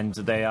Street, and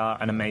they are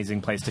an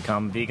amazing place to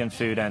come. Vegan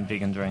food and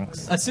vegan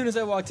drinks. As soon as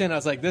I walked in, I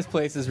was like, this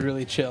place is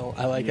really chill.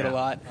 I like it a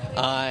lot.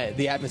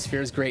 The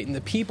atmosphere is great, and the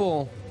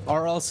people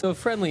are also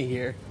friendly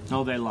here.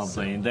 Oh, they're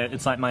lovely.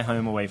 It's like my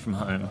home away from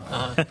home.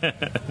 All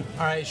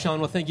right, Sean,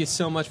 well, thank you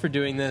so much for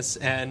doing this.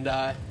 And,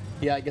 I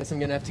guess I'm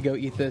going to have to go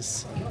eat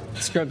this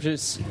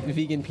scrumptious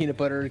vegan peanut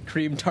butter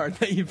cream tart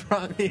that you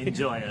brought me.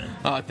 Enjoy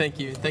it. Thank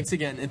you. Thanks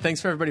again. And thanks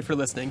for everybody for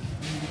listening.